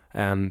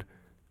 and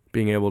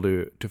being able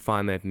to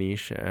find that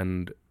niche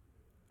and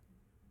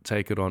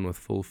take it on with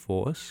full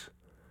force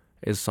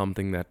is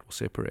something that will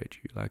separate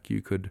you. Like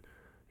you could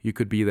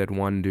be that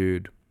one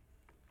dude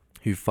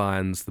who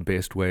finds the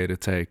best way to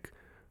take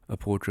a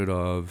portrait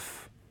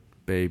of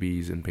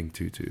babies in pink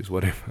tutus,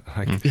 whatever.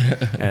 Like,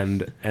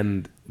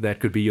 and that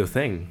could be your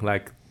thing.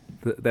 Like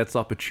that's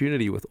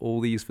opportunity with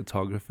all these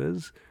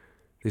photographers.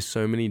 There's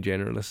so many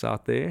generalists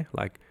out there.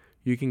 Like,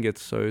 you can get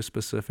so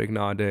specific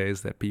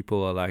nowadays that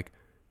people are like,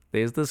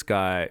 there's this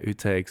guy who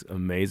takes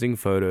amazing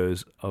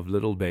photos of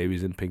little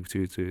babies in pink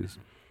tutus,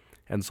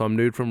 and some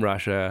dude from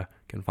Russia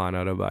can find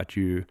out about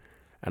you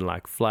and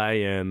like fly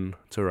in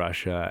to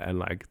Russia and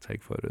like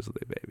take photos of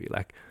their baby.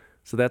 Like,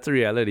 so that's the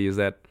reality, is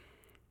that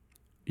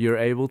you're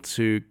able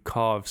to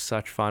carve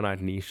such finite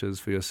niches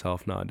for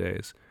yourself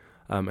nowadays.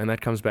 And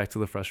that comes back to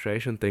the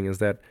frustration thing, is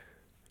that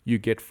you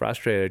get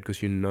frustrated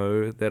because you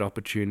know that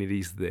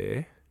opportunity's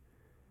there,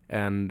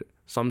 and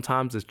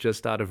sometimes it's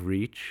just out of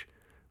reach,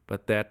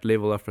 but that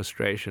level of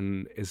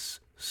frustration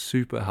is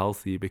super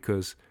healthy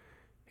because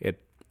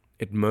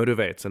it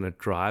motivates and it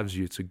drives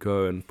you to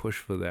go and push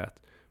for that.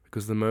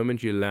 Because the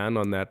moment you land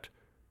on that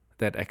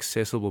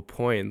accessible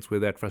point where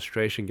that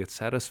frustration gets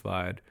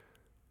satisfied,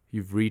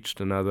 you've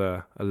reached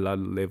another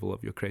level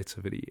of your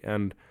creativity.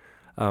 And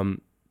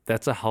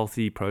that's a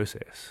healthy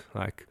process.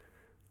 Like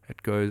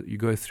you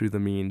go through the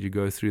means, you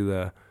go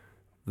through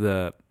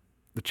the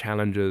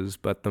challenges,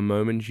 but the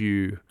moment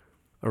you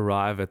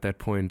arrive at that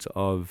point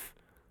of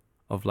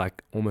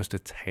like almost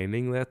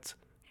attaining that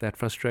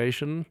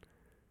frustration,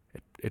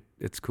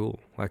 it's cool.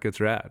 Like it's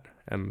rad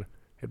and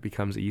it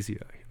becomes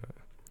easier, you know.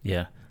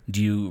 Yeah.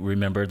 Do you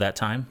remember that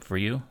time for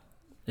you?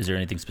 Is there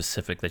anything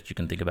specific that you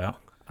can think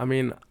about? I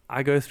mean,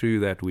 I go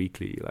through that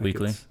weekly. Like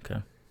Weekly?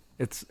 Okay.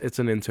 It's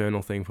an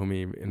internal thing for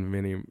me in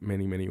many,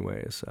 many, many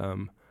ways.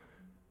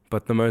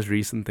 But the most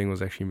recent thing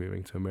was actually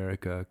moving to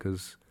America,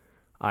 because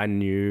I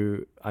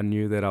knew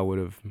that I would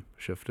have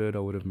shifted, I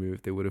would have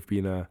moved. There would have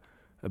been a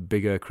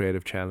bigger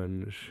creative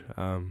challenge.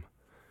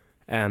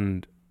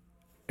 And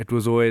it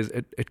was always,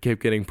 it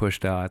kept getting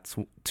pushed out.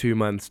 2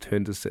 months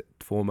turned to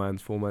 4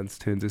 months, 4 months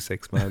turned to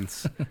 6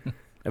 months.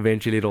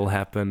 Eventually it all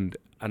happened,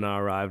 and I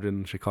arrived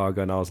in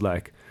Chicago and I was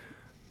like,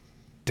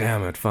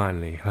 damn it,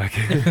 finally. Like,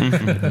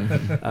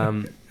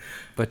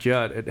 but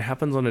yeah, it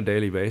happens on a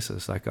daily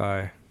basis. Like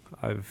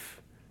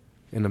I've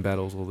in the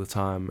battles all the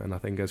time, and I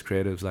think as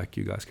creatives, like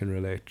you guys can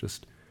relate,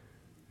 just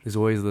there's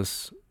always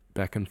this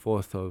back and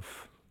forth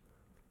of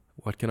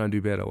what can I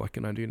do better, what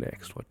can I do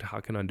next, how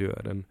can I do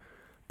it, and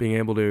being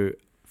able to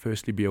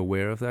firstly be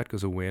aware of that,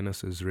 because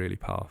awareness is really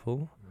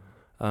powerful,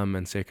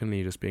 and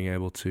secondly just being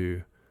able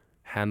to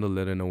handle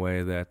it in a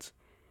way that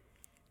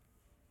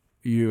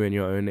you in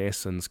your own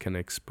essence can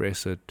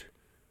express it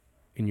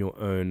in your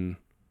own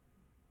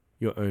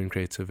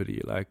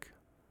creativity. Like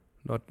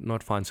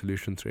not find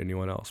solutions through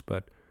anyone else,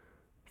 but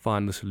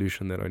find the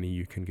solution that only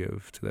you can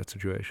give to that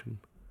situation.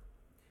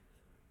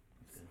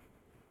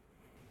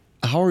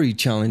 How are you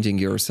challenging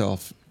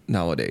yourself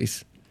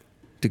nowadays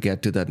to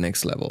get to that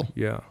next level?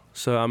 Yeah.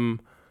 So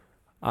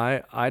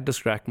I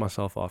distract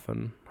myself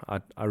often.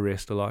 I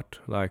rest a lot.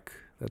 Like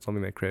that's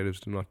something that creatives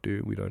do not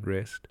do. We don't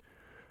rest.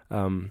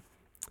 We're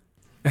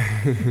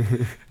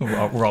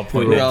all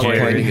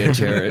pointing at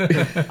Jared.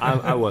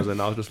 I wasn't.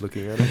 I was just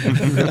looking at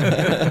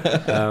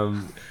it.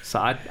 So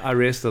I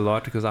rest a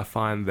lot because I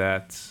find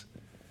that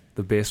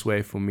the best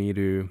way for me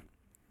to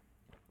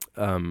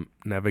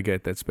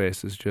navigate that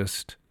space is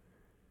just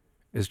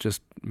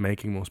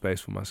making more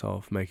space for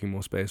myself, making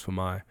more space for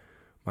my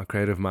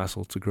creative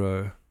muscle to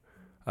grow.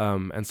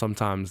 And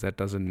sometimes that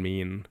doesn't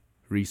mean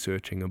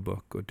researching a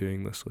book or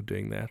doing this or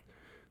doing that.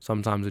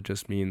 Sometimes it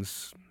just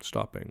means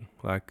stopping.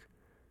 Like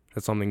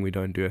that's something we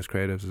don't do as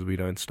creatives, is we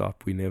don't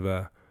stop. We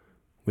never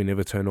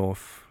turn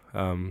off.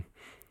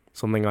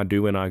 Something I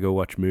do when I go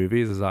watch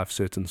movies is I have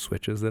certain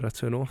switches that I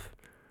turn off.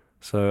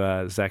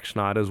 So Zack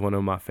Snyder is one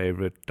of my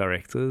favorite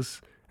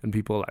directors, and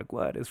people are like,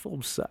 what, his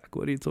films suck,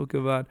 what are you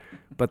talking about?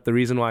 But the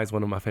reason why he's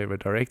one of my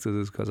favorite directors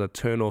is because I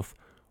turn off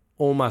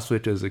all my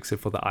switches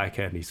except for the eye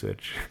candy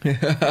switch.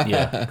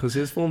 Yeah, because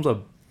his films are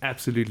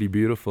absolutely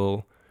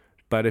beautiful,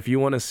 but if you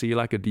want to see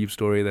like a deep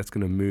story that's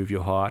going to move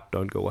your heart,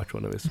 don't go watch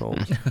one of his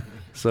films.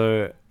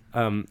 So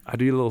I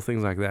do little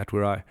things like that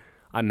where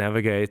I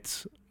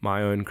navigate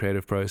my own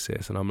creative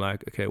process, and I'm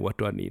like, okay, what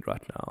do I need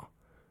right now?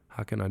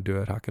 How can I do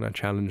it? How can I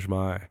challenge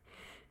my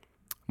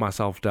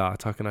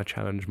self-doubt? How can I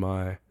challenge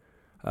my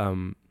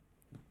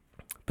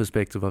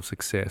perspective of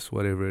success,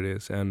 whatever it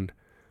is? And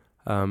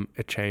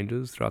it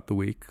changes throughout the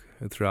week,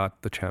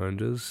 throughout the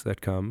challenges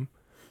that come.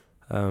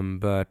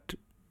 But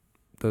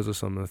those are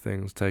some of the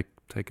things.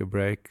 Take a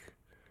break.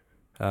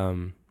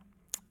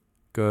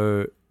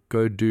 Go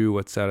do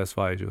what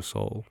satisfies your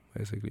soul,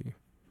 basically.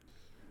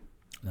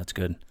 That's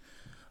good.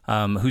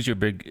 Who's your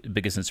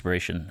biggest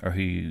inspiration, or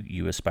who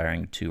you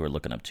aspiring to or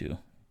looking up to,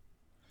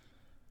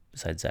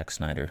 besides Zack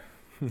Snyder,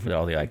 for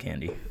all the eye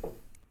candy?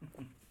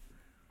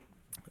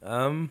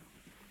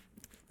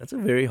 That's a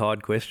very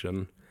hard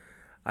question.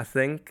 I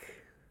think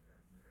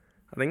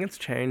it's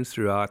changed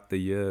throughout the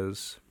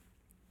years.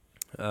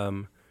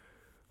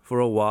 For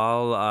a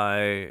while,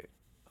 I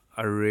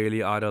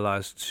really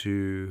idolized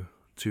two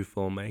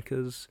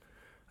filmmakers,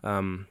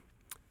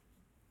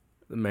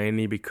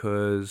 mainly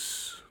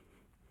because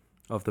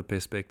of the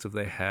perspective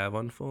they have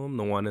on film.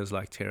 The one is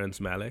like Terrence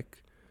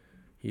Malick.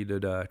 He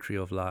did Tree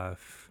of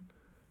Life,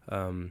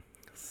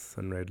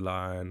 Thin Red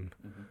Line.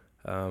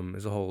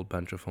 There's a whole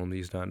bunch of films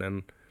he's done,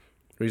 and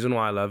the reason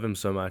why I love him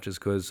so much is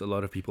because a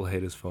lot of people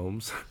hate his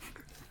films.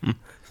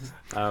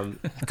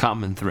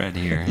 Common thread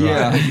here.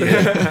 Yeah.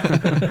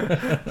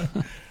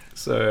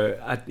 So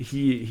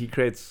he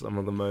creates some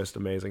of the most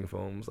amazing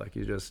films. Like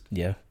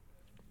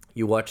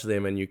you watch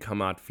them and you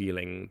come out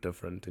feeling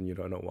different, and you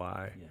don't know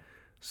why. Yeah.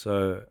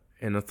 So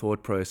in the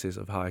thought process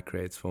of how he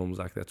creates films,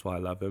 like that's why I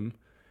love him.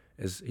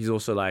 Is he's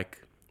also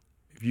like,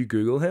 if you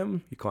Google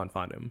him, you can't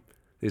find him.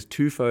 There's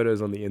 2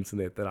 photos on the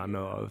internet that I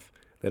know of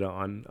that are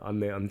on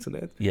the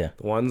internet. Yeah.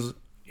 The one's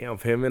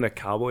of him in a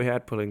cowboy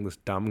hat pulling this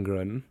dumb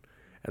grin,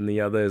 and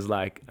the other is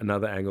like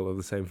another angle of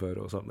the same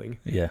photo or something.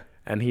 Yeah.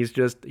 And he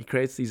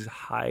creates these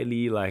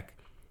highly like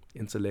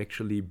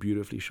intellectually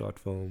beautifully shot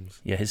films.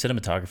 Yeah, his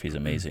cinematography is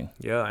amazing.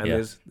 Yeah, and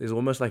there's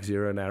almost like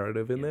zero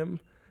narrative in them,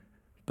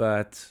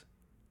 but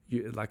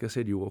you, like I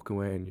said, you walk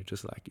away and you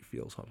just like you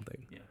feel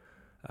something. Yeah.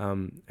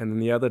 And then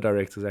the other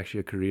director is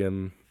actually a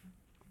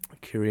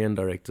Korean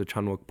director,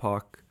 Chan-wook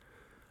Park,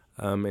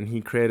 and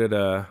he created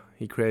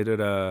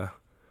a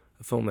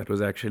film that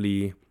was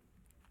actually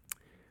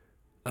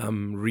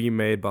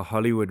remade by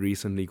Hollywood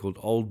recently called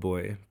Old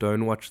Boy.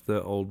 Don't watch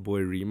the Old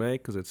Boy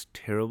remake because it's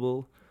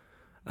terrible.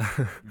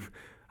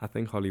 I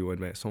think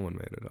someone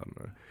made it, I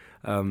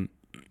don't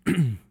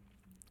know.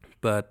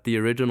 But the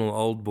original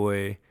Old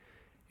Boy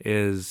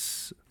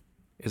is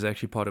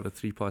actually part of a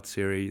 3-part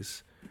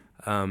series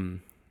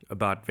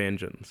about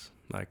vengeance.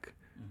 Like,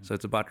 so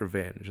it's about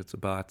revenge. It's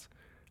about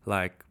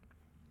like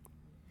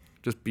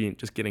just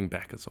getting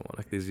back at someone.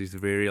 Like, there's these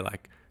very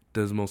like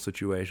dismal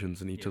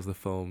situations in each of the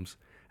films,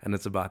 and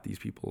it's about these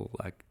people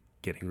like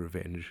getting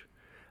revenge.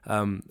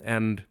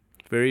 And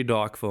very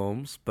dark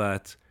films,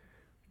 but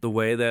the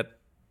way that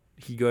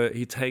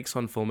he takes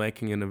on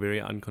filmmaking in a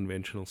very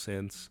unconventional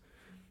sense.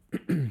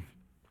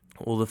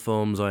 All the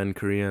films are in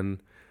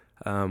Korean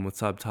with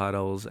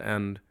subtitles,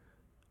 and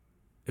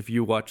if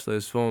you watch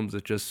those films,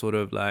 it's just sort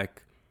of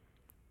like,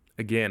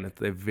 again,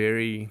 they're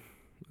very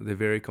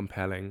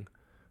compelling.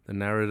 The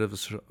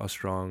narratives are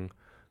strong,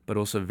 but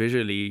also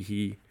visually,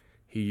 he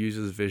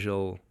uses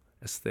visual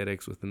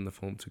aesthetics within the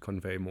film to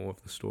convey more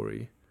of the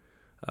story.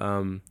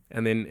 And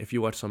then if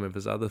you watch some of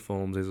his other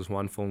films, there's this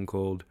one film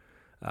called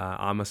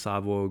I'm a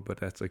Cyborg, But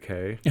That's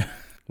Okay,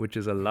 which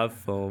is a love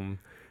film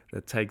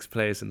that takes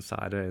place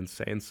inside an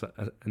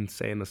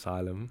insane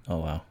asylum. Oh,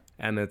 wow.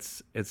 And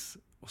it's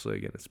also,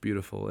 again, it's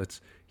beautiful.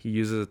 He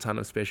uses a ton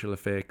of special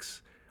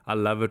effects. I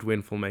love it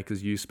when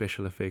filmmakers use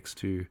special effects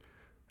to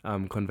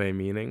convey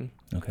meaning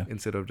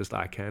instead of just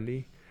eye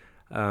candy.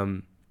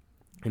 And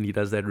he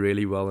does that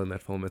really well in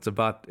that film. It's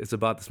about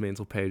this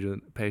mental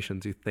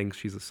patient who thinks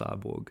she's a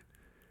cyborg.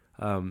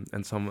 And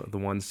the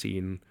one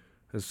scene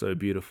is so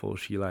beautiful.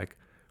 She like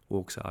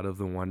walks out of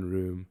the one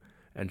room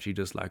and she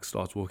just like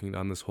starts walking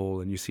down this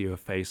hall, and you see her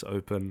face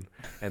open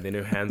and then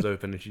her hands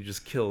open, and she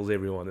just kills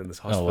everyone in this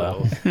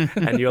hospital. Oh, wow.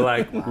 And you're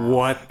like,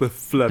 what the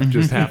flip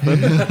just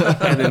happened?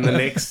 And then the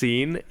next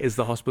scene is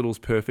the hospital's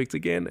perfect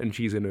again and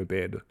she's in her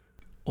bed.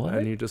 What?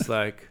 And you're just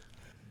like,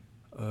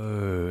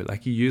 oh,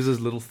 like he uses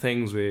little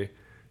things where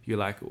you're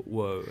like,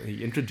 whoa.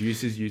 He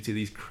introduces you to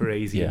these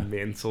crazy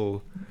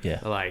mental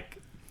like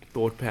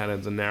thought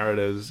patterns and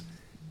narratives,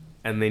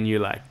 and then you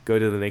like go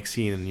to the next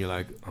scene and you're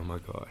like, oh my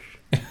gosh,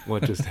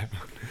 what just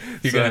happened?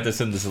 You're gonna have to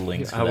send us a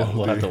link for that.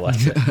 We'll have to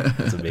watch it.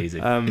 It's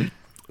amazing.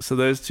 So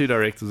those two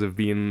directors have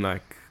been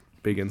like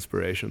big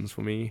inspirations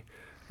for me.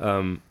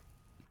 I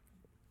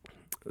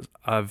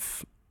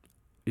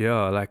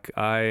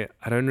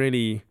don't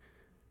really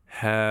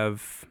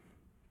have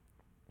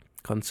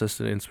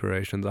consistent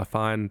inspirations. I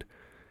find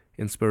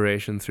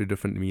inspiration through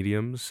different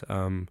mediums.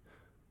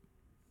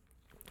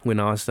 When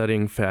I was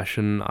studying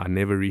fashion, I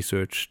never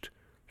researched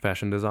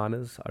fashion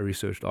designers. I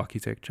researched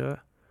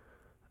architecture.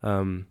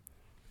 And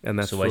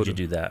that's so why did you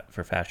do that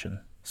for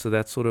fashion? So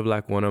that's sort of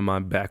like one of my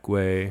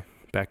backdoor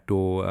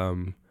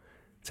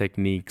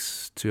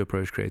techniques to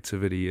approach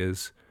creativity.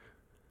 Is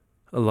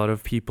a lot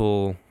of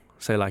people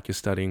say, like, you're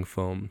studying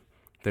film,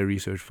 they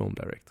research film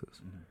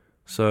directors. Mm-hmm.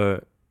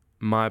 So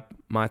my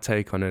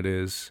take on it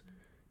is,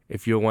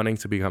 if you're wanting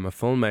to become a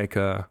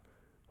filmmaker,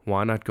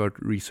 why not go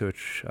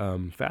research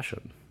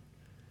fashion?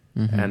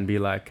 Mm-hmm. And be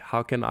like,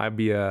 how can I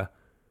be a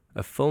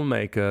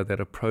filmmaker that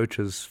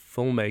approaches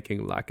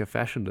filmmaking like a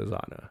fashion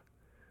designer?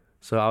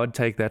 So I would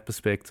take that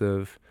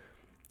perspective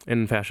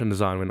in fashion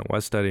design. When I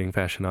was studying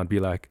fashion, I'd be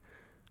like,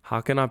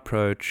 how can I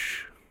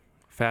approach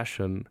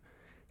fashion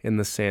in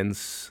the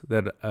sense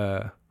that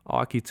an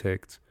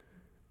architect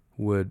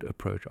would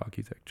approach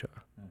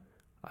architecture?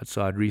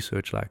 So I'd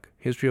research like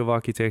history of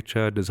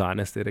architecture, design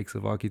aesthetics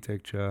of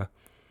architecture,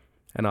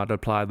 and I'd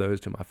apply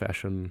those to my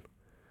fashion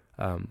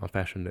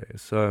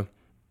days. So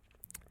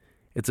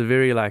it's a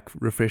very like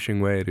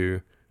refreshing way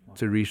to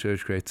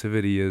research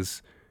creativity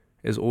is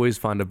always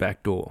find a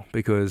back door,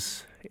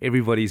 because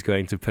everybody's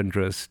going to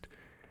Pinterest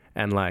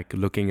and like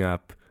looking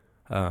up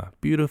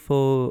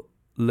beautiful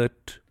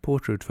lit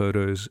portrait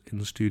photos in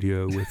the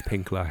studio with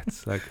pink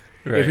lights. Like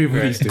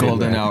everybody's doing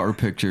golden that. hour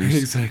pictures.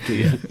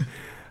 Exactly. Yeah.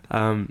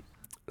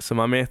 So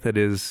my method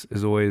is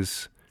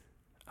always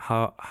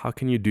how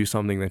can you do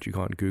something that you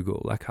can't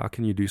Google? Like, how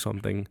can you do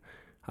something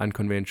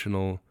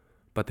unconventional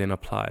but then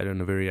apply it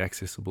in a very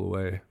accessible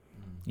way?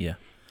 Yeah.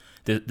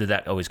 Did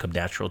that always come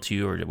natural to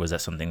you, or was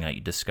that something that you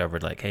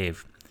discovered, like, hey,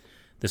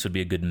 this would be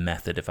a good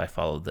method if I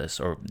followed this?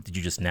 Or did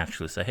you just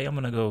naturally say, hey, I'm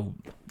going to go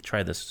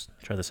try this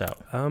out?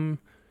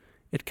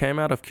 It came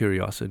out of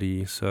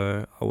curiosity.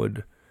 So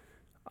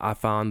I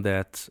found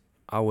that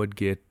I would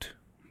get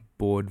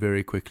bored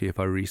very quickly if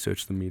I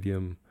researched the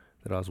medium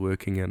that I was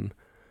working in.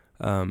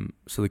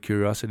 So the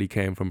curiosity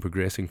came from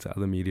progressing to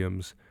other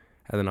mediums.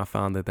 And then I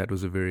found that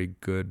was a very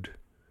good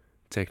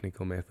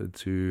technical method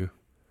to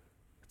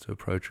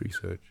approach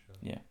research.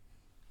 Yeah,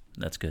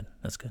 that's good.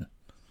 That's good.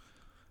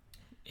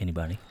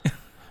 Anybody?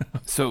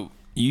 So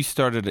you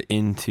started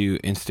into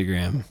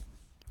Instagram.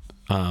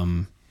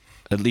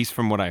 At least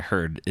from what I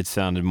heard, it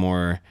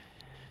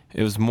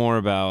was more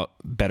about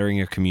bettering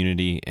your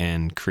community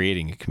and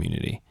creating a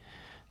community.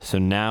 So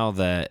now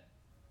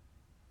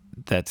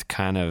that's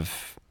kind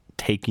of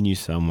taking you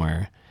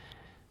somewhere,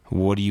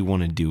 what do you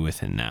want to do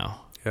with it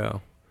now? Yeah.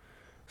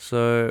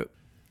 So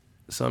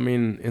I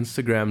mean,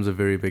 Instagram's a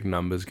very big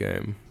numbers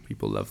game.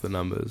 People love the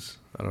numbers.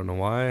 I don't know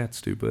why. It's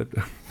stupid.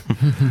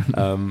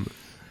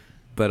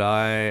 But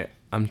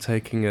I'm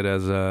taking it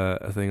as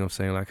a thing of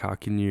saying, like, how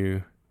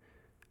can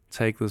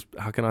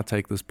I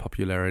take this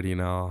popularity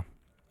now,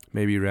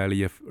 maybe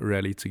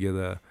rally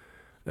together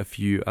a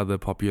few other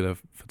popular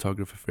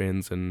photographer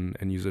friends and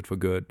use it for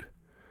good.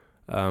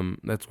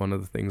 That's one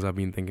of the things I've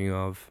been thinking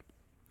of.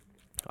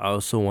 I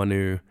also want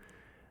to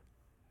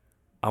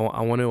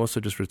also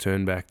just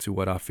return back to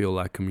what I feel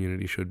like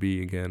community should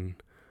be again.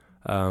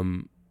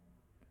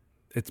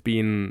 It's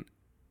been,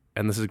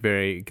 and this is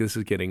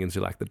getting into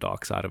like the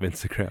dark side of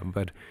Instagram,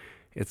 but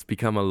it's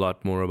become a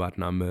lot more about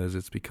numbers.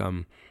 It's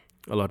become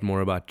a lot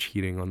more about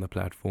cheating on the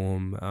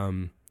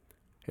platform.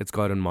 It's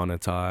gotten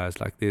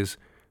monetized. Like there's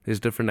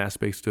different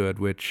aspects to it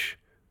which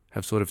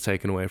have sort of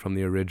taken away from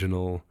the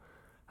original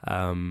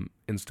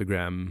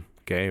Instagram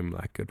game.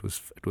 Like it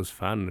was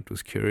fun, it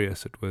was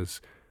curious, it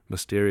was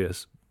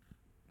mysterious.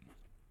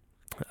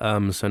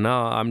 So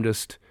now I'm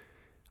just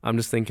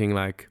thinking,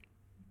 like,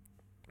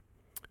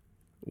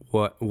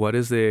 what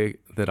is there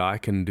that I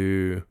can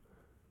do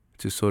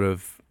to sort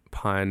of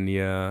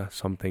pioneer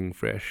something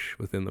fresh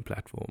within the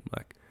platform?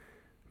 Like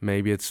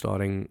maybe it's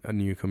starting a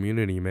new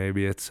community,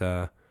 maybe it's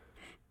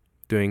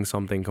doing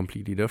something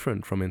completely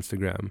different from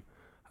Instagram.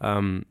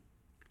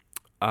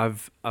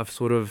 I've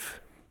sort of,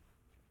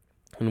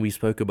 and we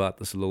spoke about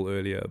this a little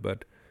earlier,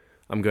 but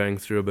I'm going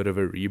through a bit of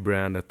a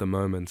rebrand at the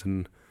moment,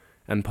 and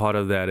part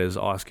of that is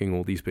asking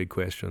all these big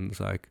questions.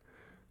 Like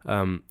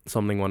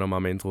something one of my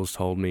mentors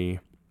told me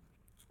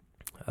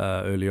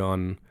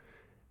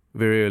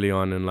very early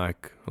on in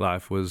like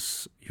life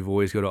was, you've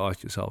always got to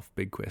ask yourself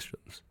big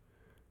questions,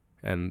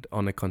 and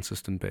on a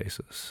consistent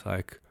basis.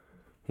 Like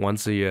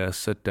once a year,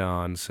 sit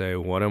down, say,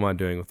 what am I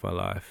doing with my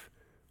life?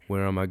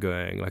 Where am I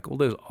going? Like all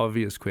those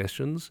obvious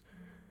questions,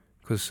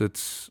 because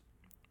it's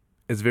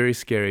very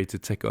scary to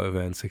tick over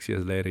and 6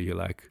 years later you're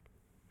like,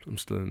 I'm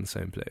still in the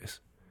same place.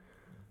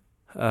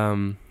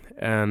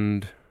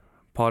 And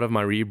part of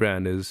my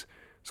rebrand is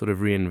sort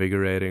of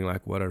reinvigorating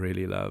like what I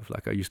really love.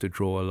 Like I used to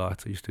draw a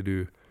lot. I used to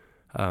do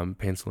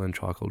pencil and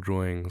charcoal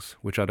drawings,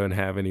 which I don't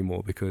have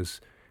anymore because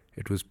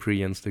it was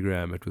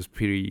pre-Instagram. It was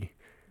pre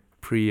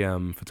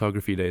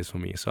photography days for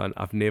me. So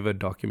I've never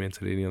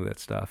documented any of that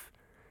stuff,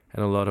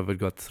 and a lot of it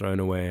got thrown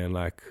away in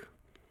like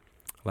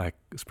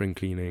spring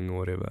cleaning or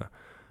whatever.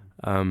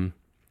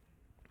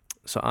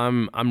 So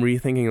I'm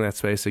rethinking that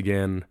space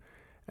again,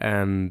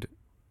 and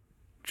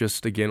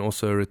just again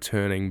also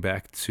returning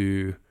back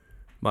to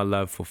my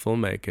love for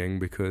filmmaking,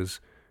 because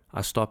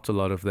I stopped a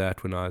lot of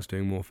that when I was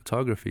doing more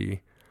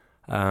photography,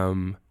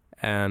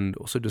 and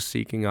also just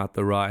seeking out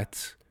the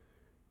right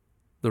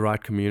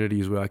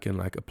communities where I can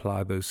like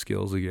apply those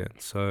skills again.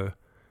 So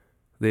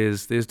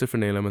there's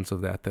different elements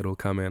of that will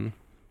come in.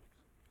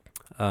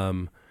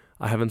 I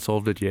haven't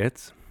solved it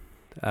yet,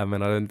 and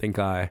I don't think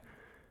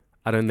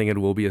it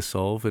will be a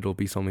solve. It'll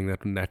be something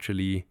that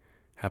naturally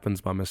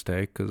happens by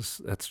mistake,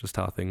 because that's just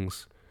how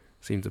things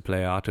seem to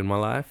play out in my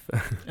life.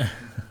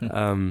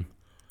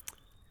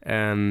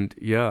 And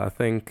yeah, I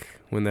think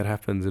when that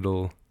happens,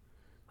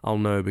 I'll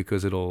know,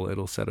 because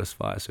it'll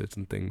satisfy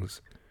certain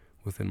things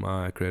within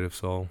my creative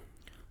soul.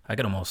 I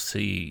could almost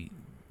see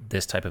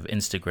this type of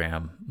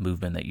Instagram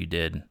movement that you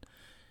did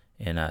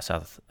in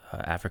South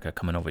Africa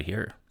coming over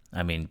here.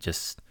 I mean,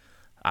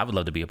 I would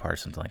love to be a part of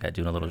something like that,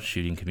 doing a little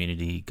shooting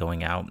community,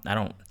 going out. I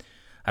don't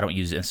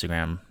use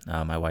Instagram.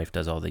 My wife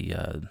does all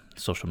the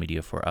social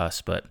media for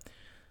us, but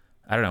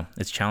I don't know.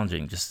 It's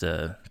challenging just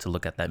to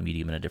look at that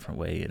medium in a different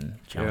way and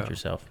challenge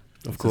yourself.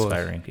 Of course.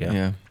 Inspiring.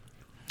 Yeah.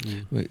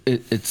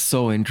 It's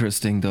so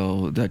interesting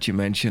though that you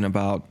mentioned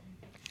about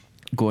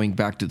going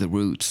back to the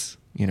roots.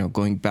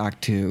 Going back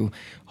to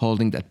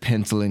holding that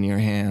pencil in your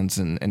hands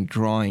and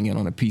drawing it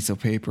on a piece of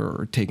paper,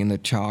 or taking the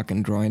chalk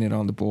and drawing it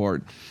on the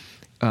board.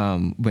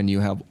 When you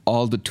have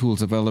all the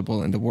tools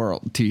available in the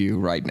world to you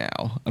right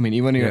now. I mean,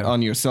 even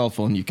on your cell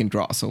phone, you can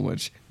draw so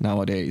much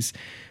nowadays.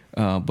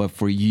 But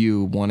for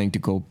you wanting to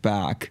go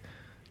back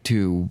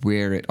to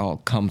where it all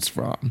comes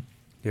from,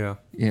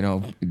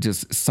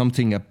 just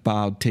something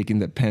about taking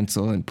the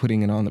pencil and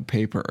putting it on the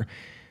paper,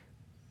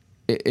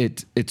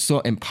 it's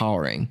so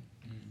empowering.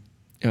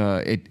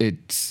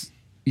 It's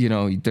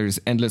there's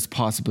endless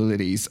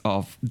possibilities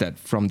of that,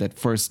 from that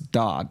first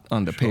dot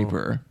on the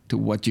paper to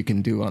what you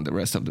can do on the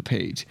rest of the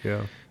page.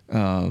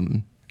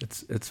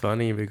 It's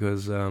funny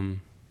because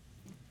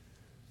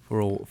for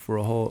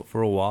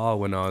a while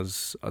when I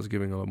was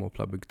giving a lot more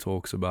public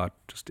talks about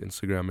just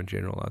Instagram in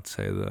general, I'd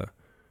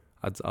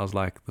I was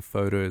like, the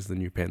photo is the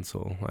new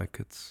pencil. Like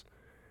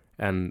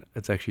and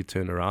it's actually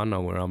turned around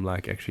now where I'm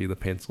like, actually the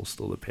pencil's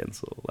still the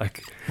pencil.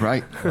 Like,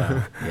 Right.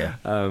 Wow. Yeah.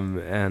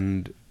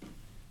 And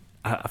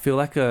I feel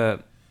like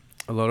a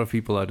lot of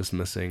people are just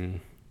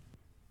missing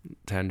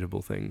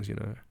tangible things, you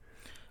know.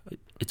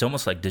 It's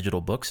almost like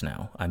digital books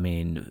now. I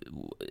mean,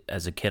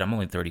 as a kid, I'm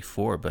only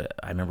 34, but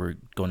I remember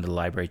going to the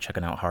library,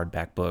 checking out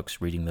hardback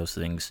books, reading those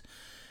things.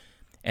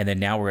 And then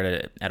now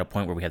we're at a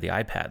point where we have the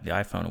iPad, the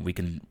iPhone, and we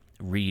can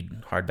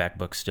read hardback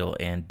books still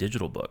and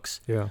digital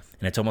books. Yeah.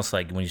 And it's almost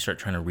like when you start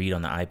trying to read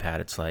on the iPad,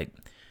 it's like,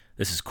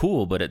 this is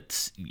cool,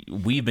 but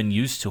we've been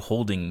used to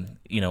holding,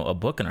 a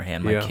book in our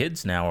hand. My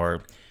kids now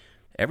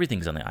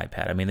everything's on the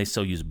iPad. I mean, they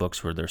still use books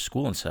for their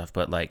school and stuff,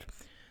 but like,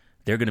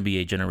 they're going to be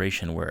a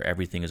generation where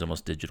everything is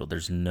almost digital.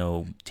 There's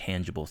no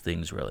tangible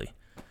things really,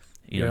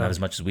 not as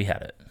much as we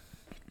had it.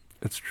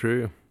 It's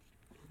true.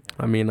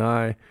 I mean,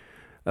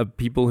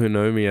 people who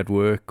know me at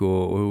work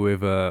or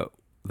whoever,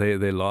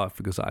 they laugh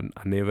because I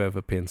never have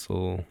a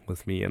pencil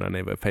with me and I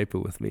never have paper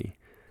with me.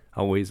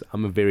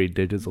 I'm a very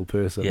digital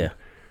person. Yeah.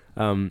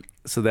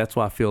 So that's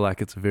why I feel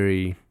like it's a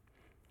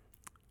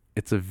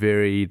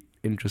very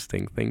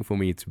interesting thing for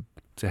me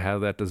to have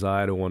that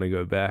desire to want to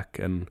go back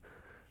and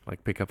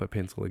like pick up a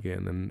pencil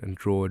again and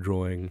draw a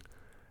drawing,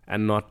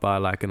 and not buy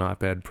like an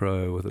iPad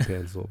Pro with a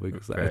pencil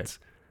because Right.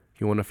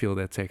 You want to feel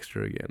that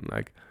texture again.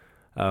 Like,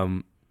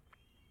 so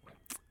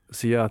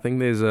yeah, I think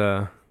there's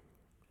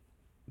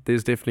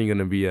definitely going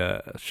to be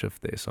a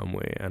shift there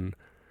somewhere, and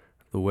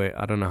the way,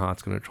 I don't know how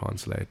it's going to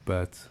translate,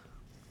 but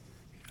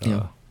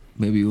Yeah.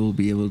 Maybe we'll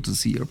be able to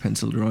see your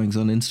pencil drawings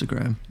on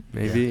Instagram.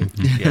 maybe.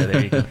 Yeah,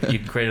 there you go. You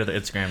can create another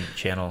Instagram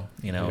channel,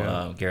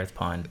 Gareth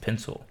Pon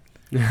Pencil.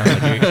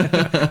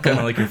 Kind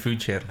of like your food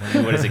channel.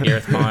 What is it,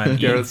 Gareth Pon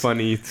Eats? Gareth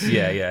Pon Eats.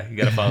 Yeah, you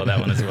got to follow that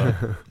one as well.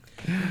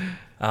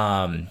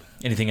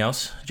 Anything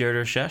else, Jared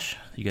or Shesh,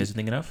 you guys are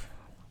thinking of?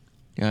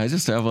 Yeah, I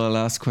just have a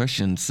last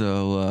question.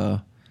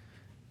 So,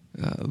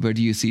 where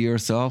do you see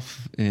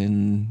yourself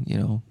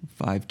in,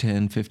 5,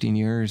 10, 15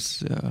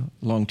 years,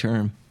 long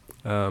term?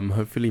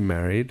 Hopefully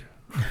married.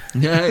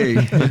 Hey.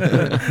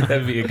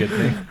 That'd be a good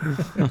thing.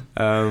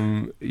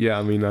 Yeah,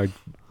 I mean, like,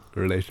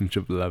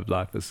 relationship, love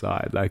life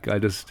aside, like, I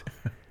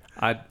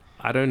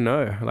don't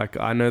know. Like,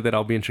 I know that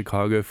I'll be in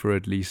Chicago for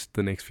at least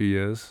the next few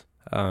years.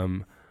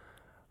 I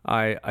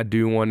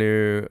do want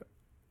to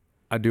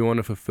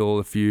fulfill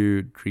a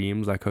few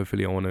dreams. Like,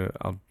 hopefully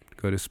I'll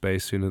go to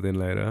space sooner than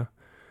later.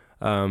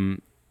 I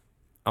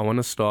want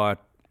to start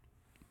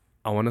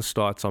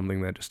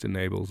something that just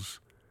enables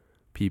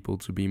people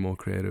to be more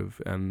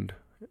creative and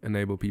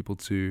enable people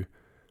to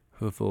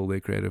fulfill their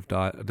creative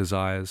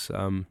desires.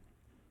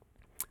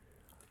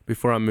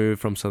 Before I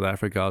moved from South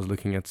Africa, I was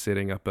looking at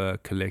setting up a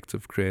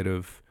collective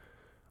creative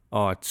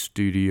art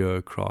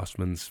studio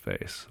craftsman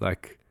space.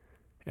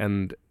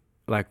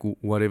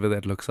 Whatever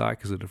that looks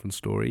like is a different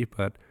story,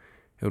 but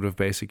it would have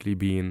basically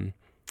been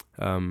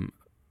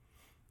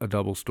a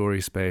double story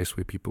space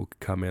where people could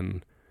come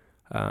in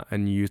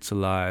and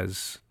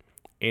utilize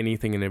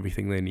anything and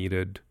everything they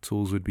needed.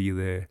 Tools would be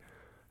there,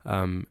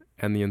 and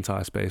the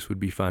entire space would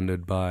be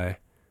funded by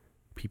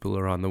people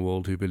around the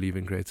world who believe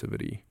in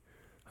creativity.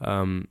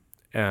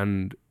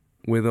 And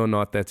whether or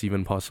not that's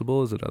even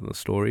possible is another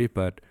story,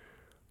 but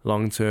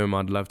long term,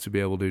 I'd love to be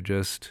able to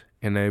just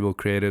enable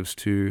creatives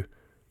to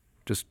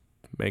just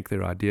make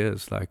their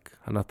ideas.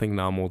 And I think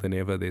now more than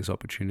ever, there's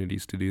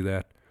opportunities to do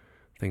that.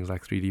 Things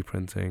like 3D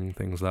printing,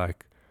 things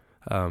like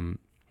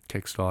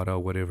Kickstarter,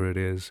 whatever it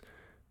is.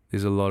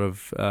 There's a lot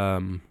of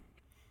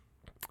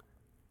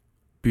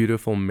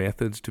beautiful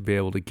methods to be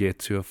able to get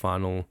to a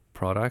final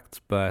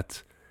product,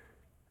 but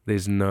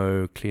there's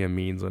no clear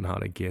means on how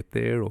to get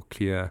there or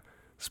clear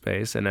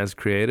space. And as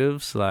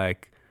creatives,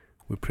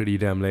 we're pretty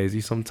damn lazy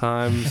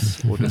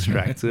sometimes or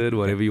distracted,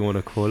 whatever you want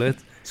to call it.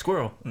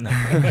 Squirrel.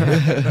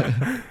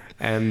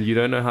 And you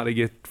don't know how to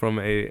get from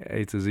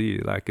A to Z.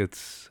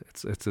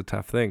 It's a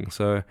tough thing.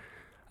 So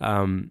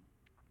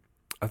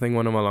I think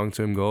one of my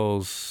long-term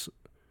goals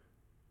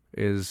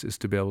is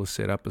to be able to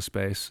set up a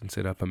space and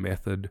set up a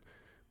method,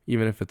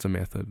 even if it's a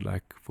method,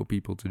 for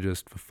people to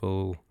just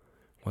fulfill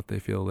what they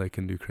feel they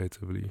can do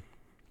creatively.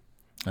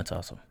 That's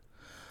awesome.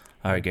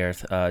 All right,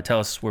 Gareth, tell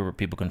us where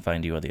people can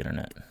find you on the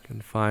internet. You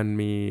can find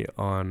me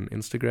on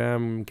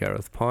Instagram,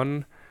 Gareth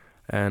Pon,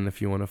 and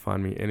if you want to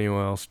find me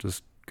anywhere else,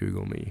 just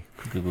Google me.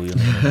 Google you.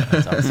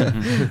 That's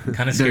awesome.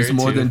 Kind of scary. There's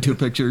more too. than 2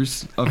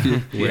 pictures of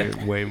you.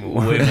 Way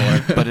more. Way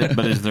more.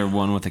 But is there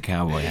one with a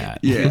cowboy hat?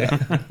 Yeah.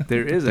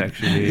 There is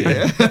actually.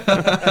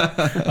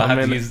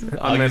 I'll use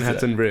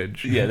Manhattan it.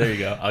 Bridge. Yeah, there you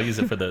go. I'll use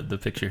it for the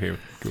picture here.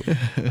 Cool.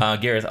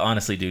 Gareth,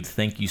 honestly, dude,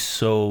 thank you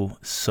so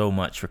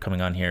much for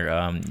coming on here.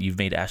 You've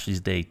made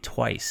Ashley's day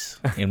twice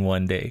in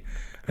one day.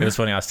 It was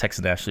funny. I was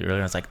texting Ashley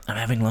earlier. I was like, I'm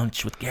having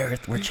lunch with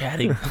Gareth. We're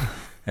chatting.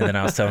 And then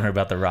I was telling her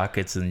about the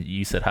Rockets, and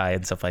you said hi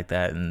and stuff like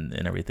that and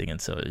everything. And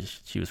so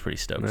she was pretty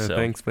stoked. So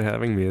thanks for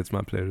having me. It's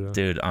my pleasure.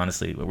 Dude,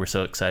 honestly, we're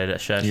so excited.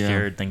 Shesh,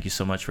 Jared, thank you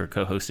so much for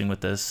co-hosting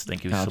with us.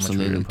 Thank you so much for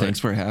your input. Thanks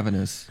for having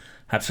us.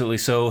 Absolutely.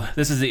 So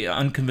this is the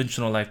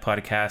Unconventional Life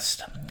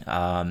podcast.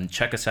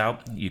 Check us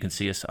out. You can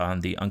see us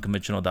on the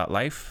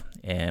unconventional.life,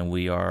 and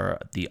we are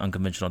the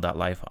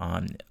unconventional.life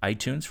on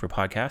iTunes for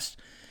podcasts.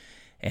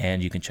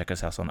 And you can check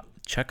us out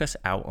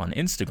on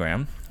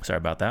Instagram. Sorry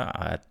about that.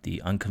 At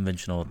the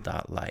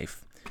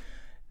unconventional.life.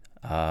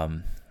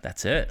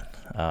 That's it.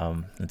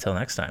 Until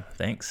next time.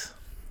 Thanks.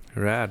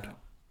 Rad.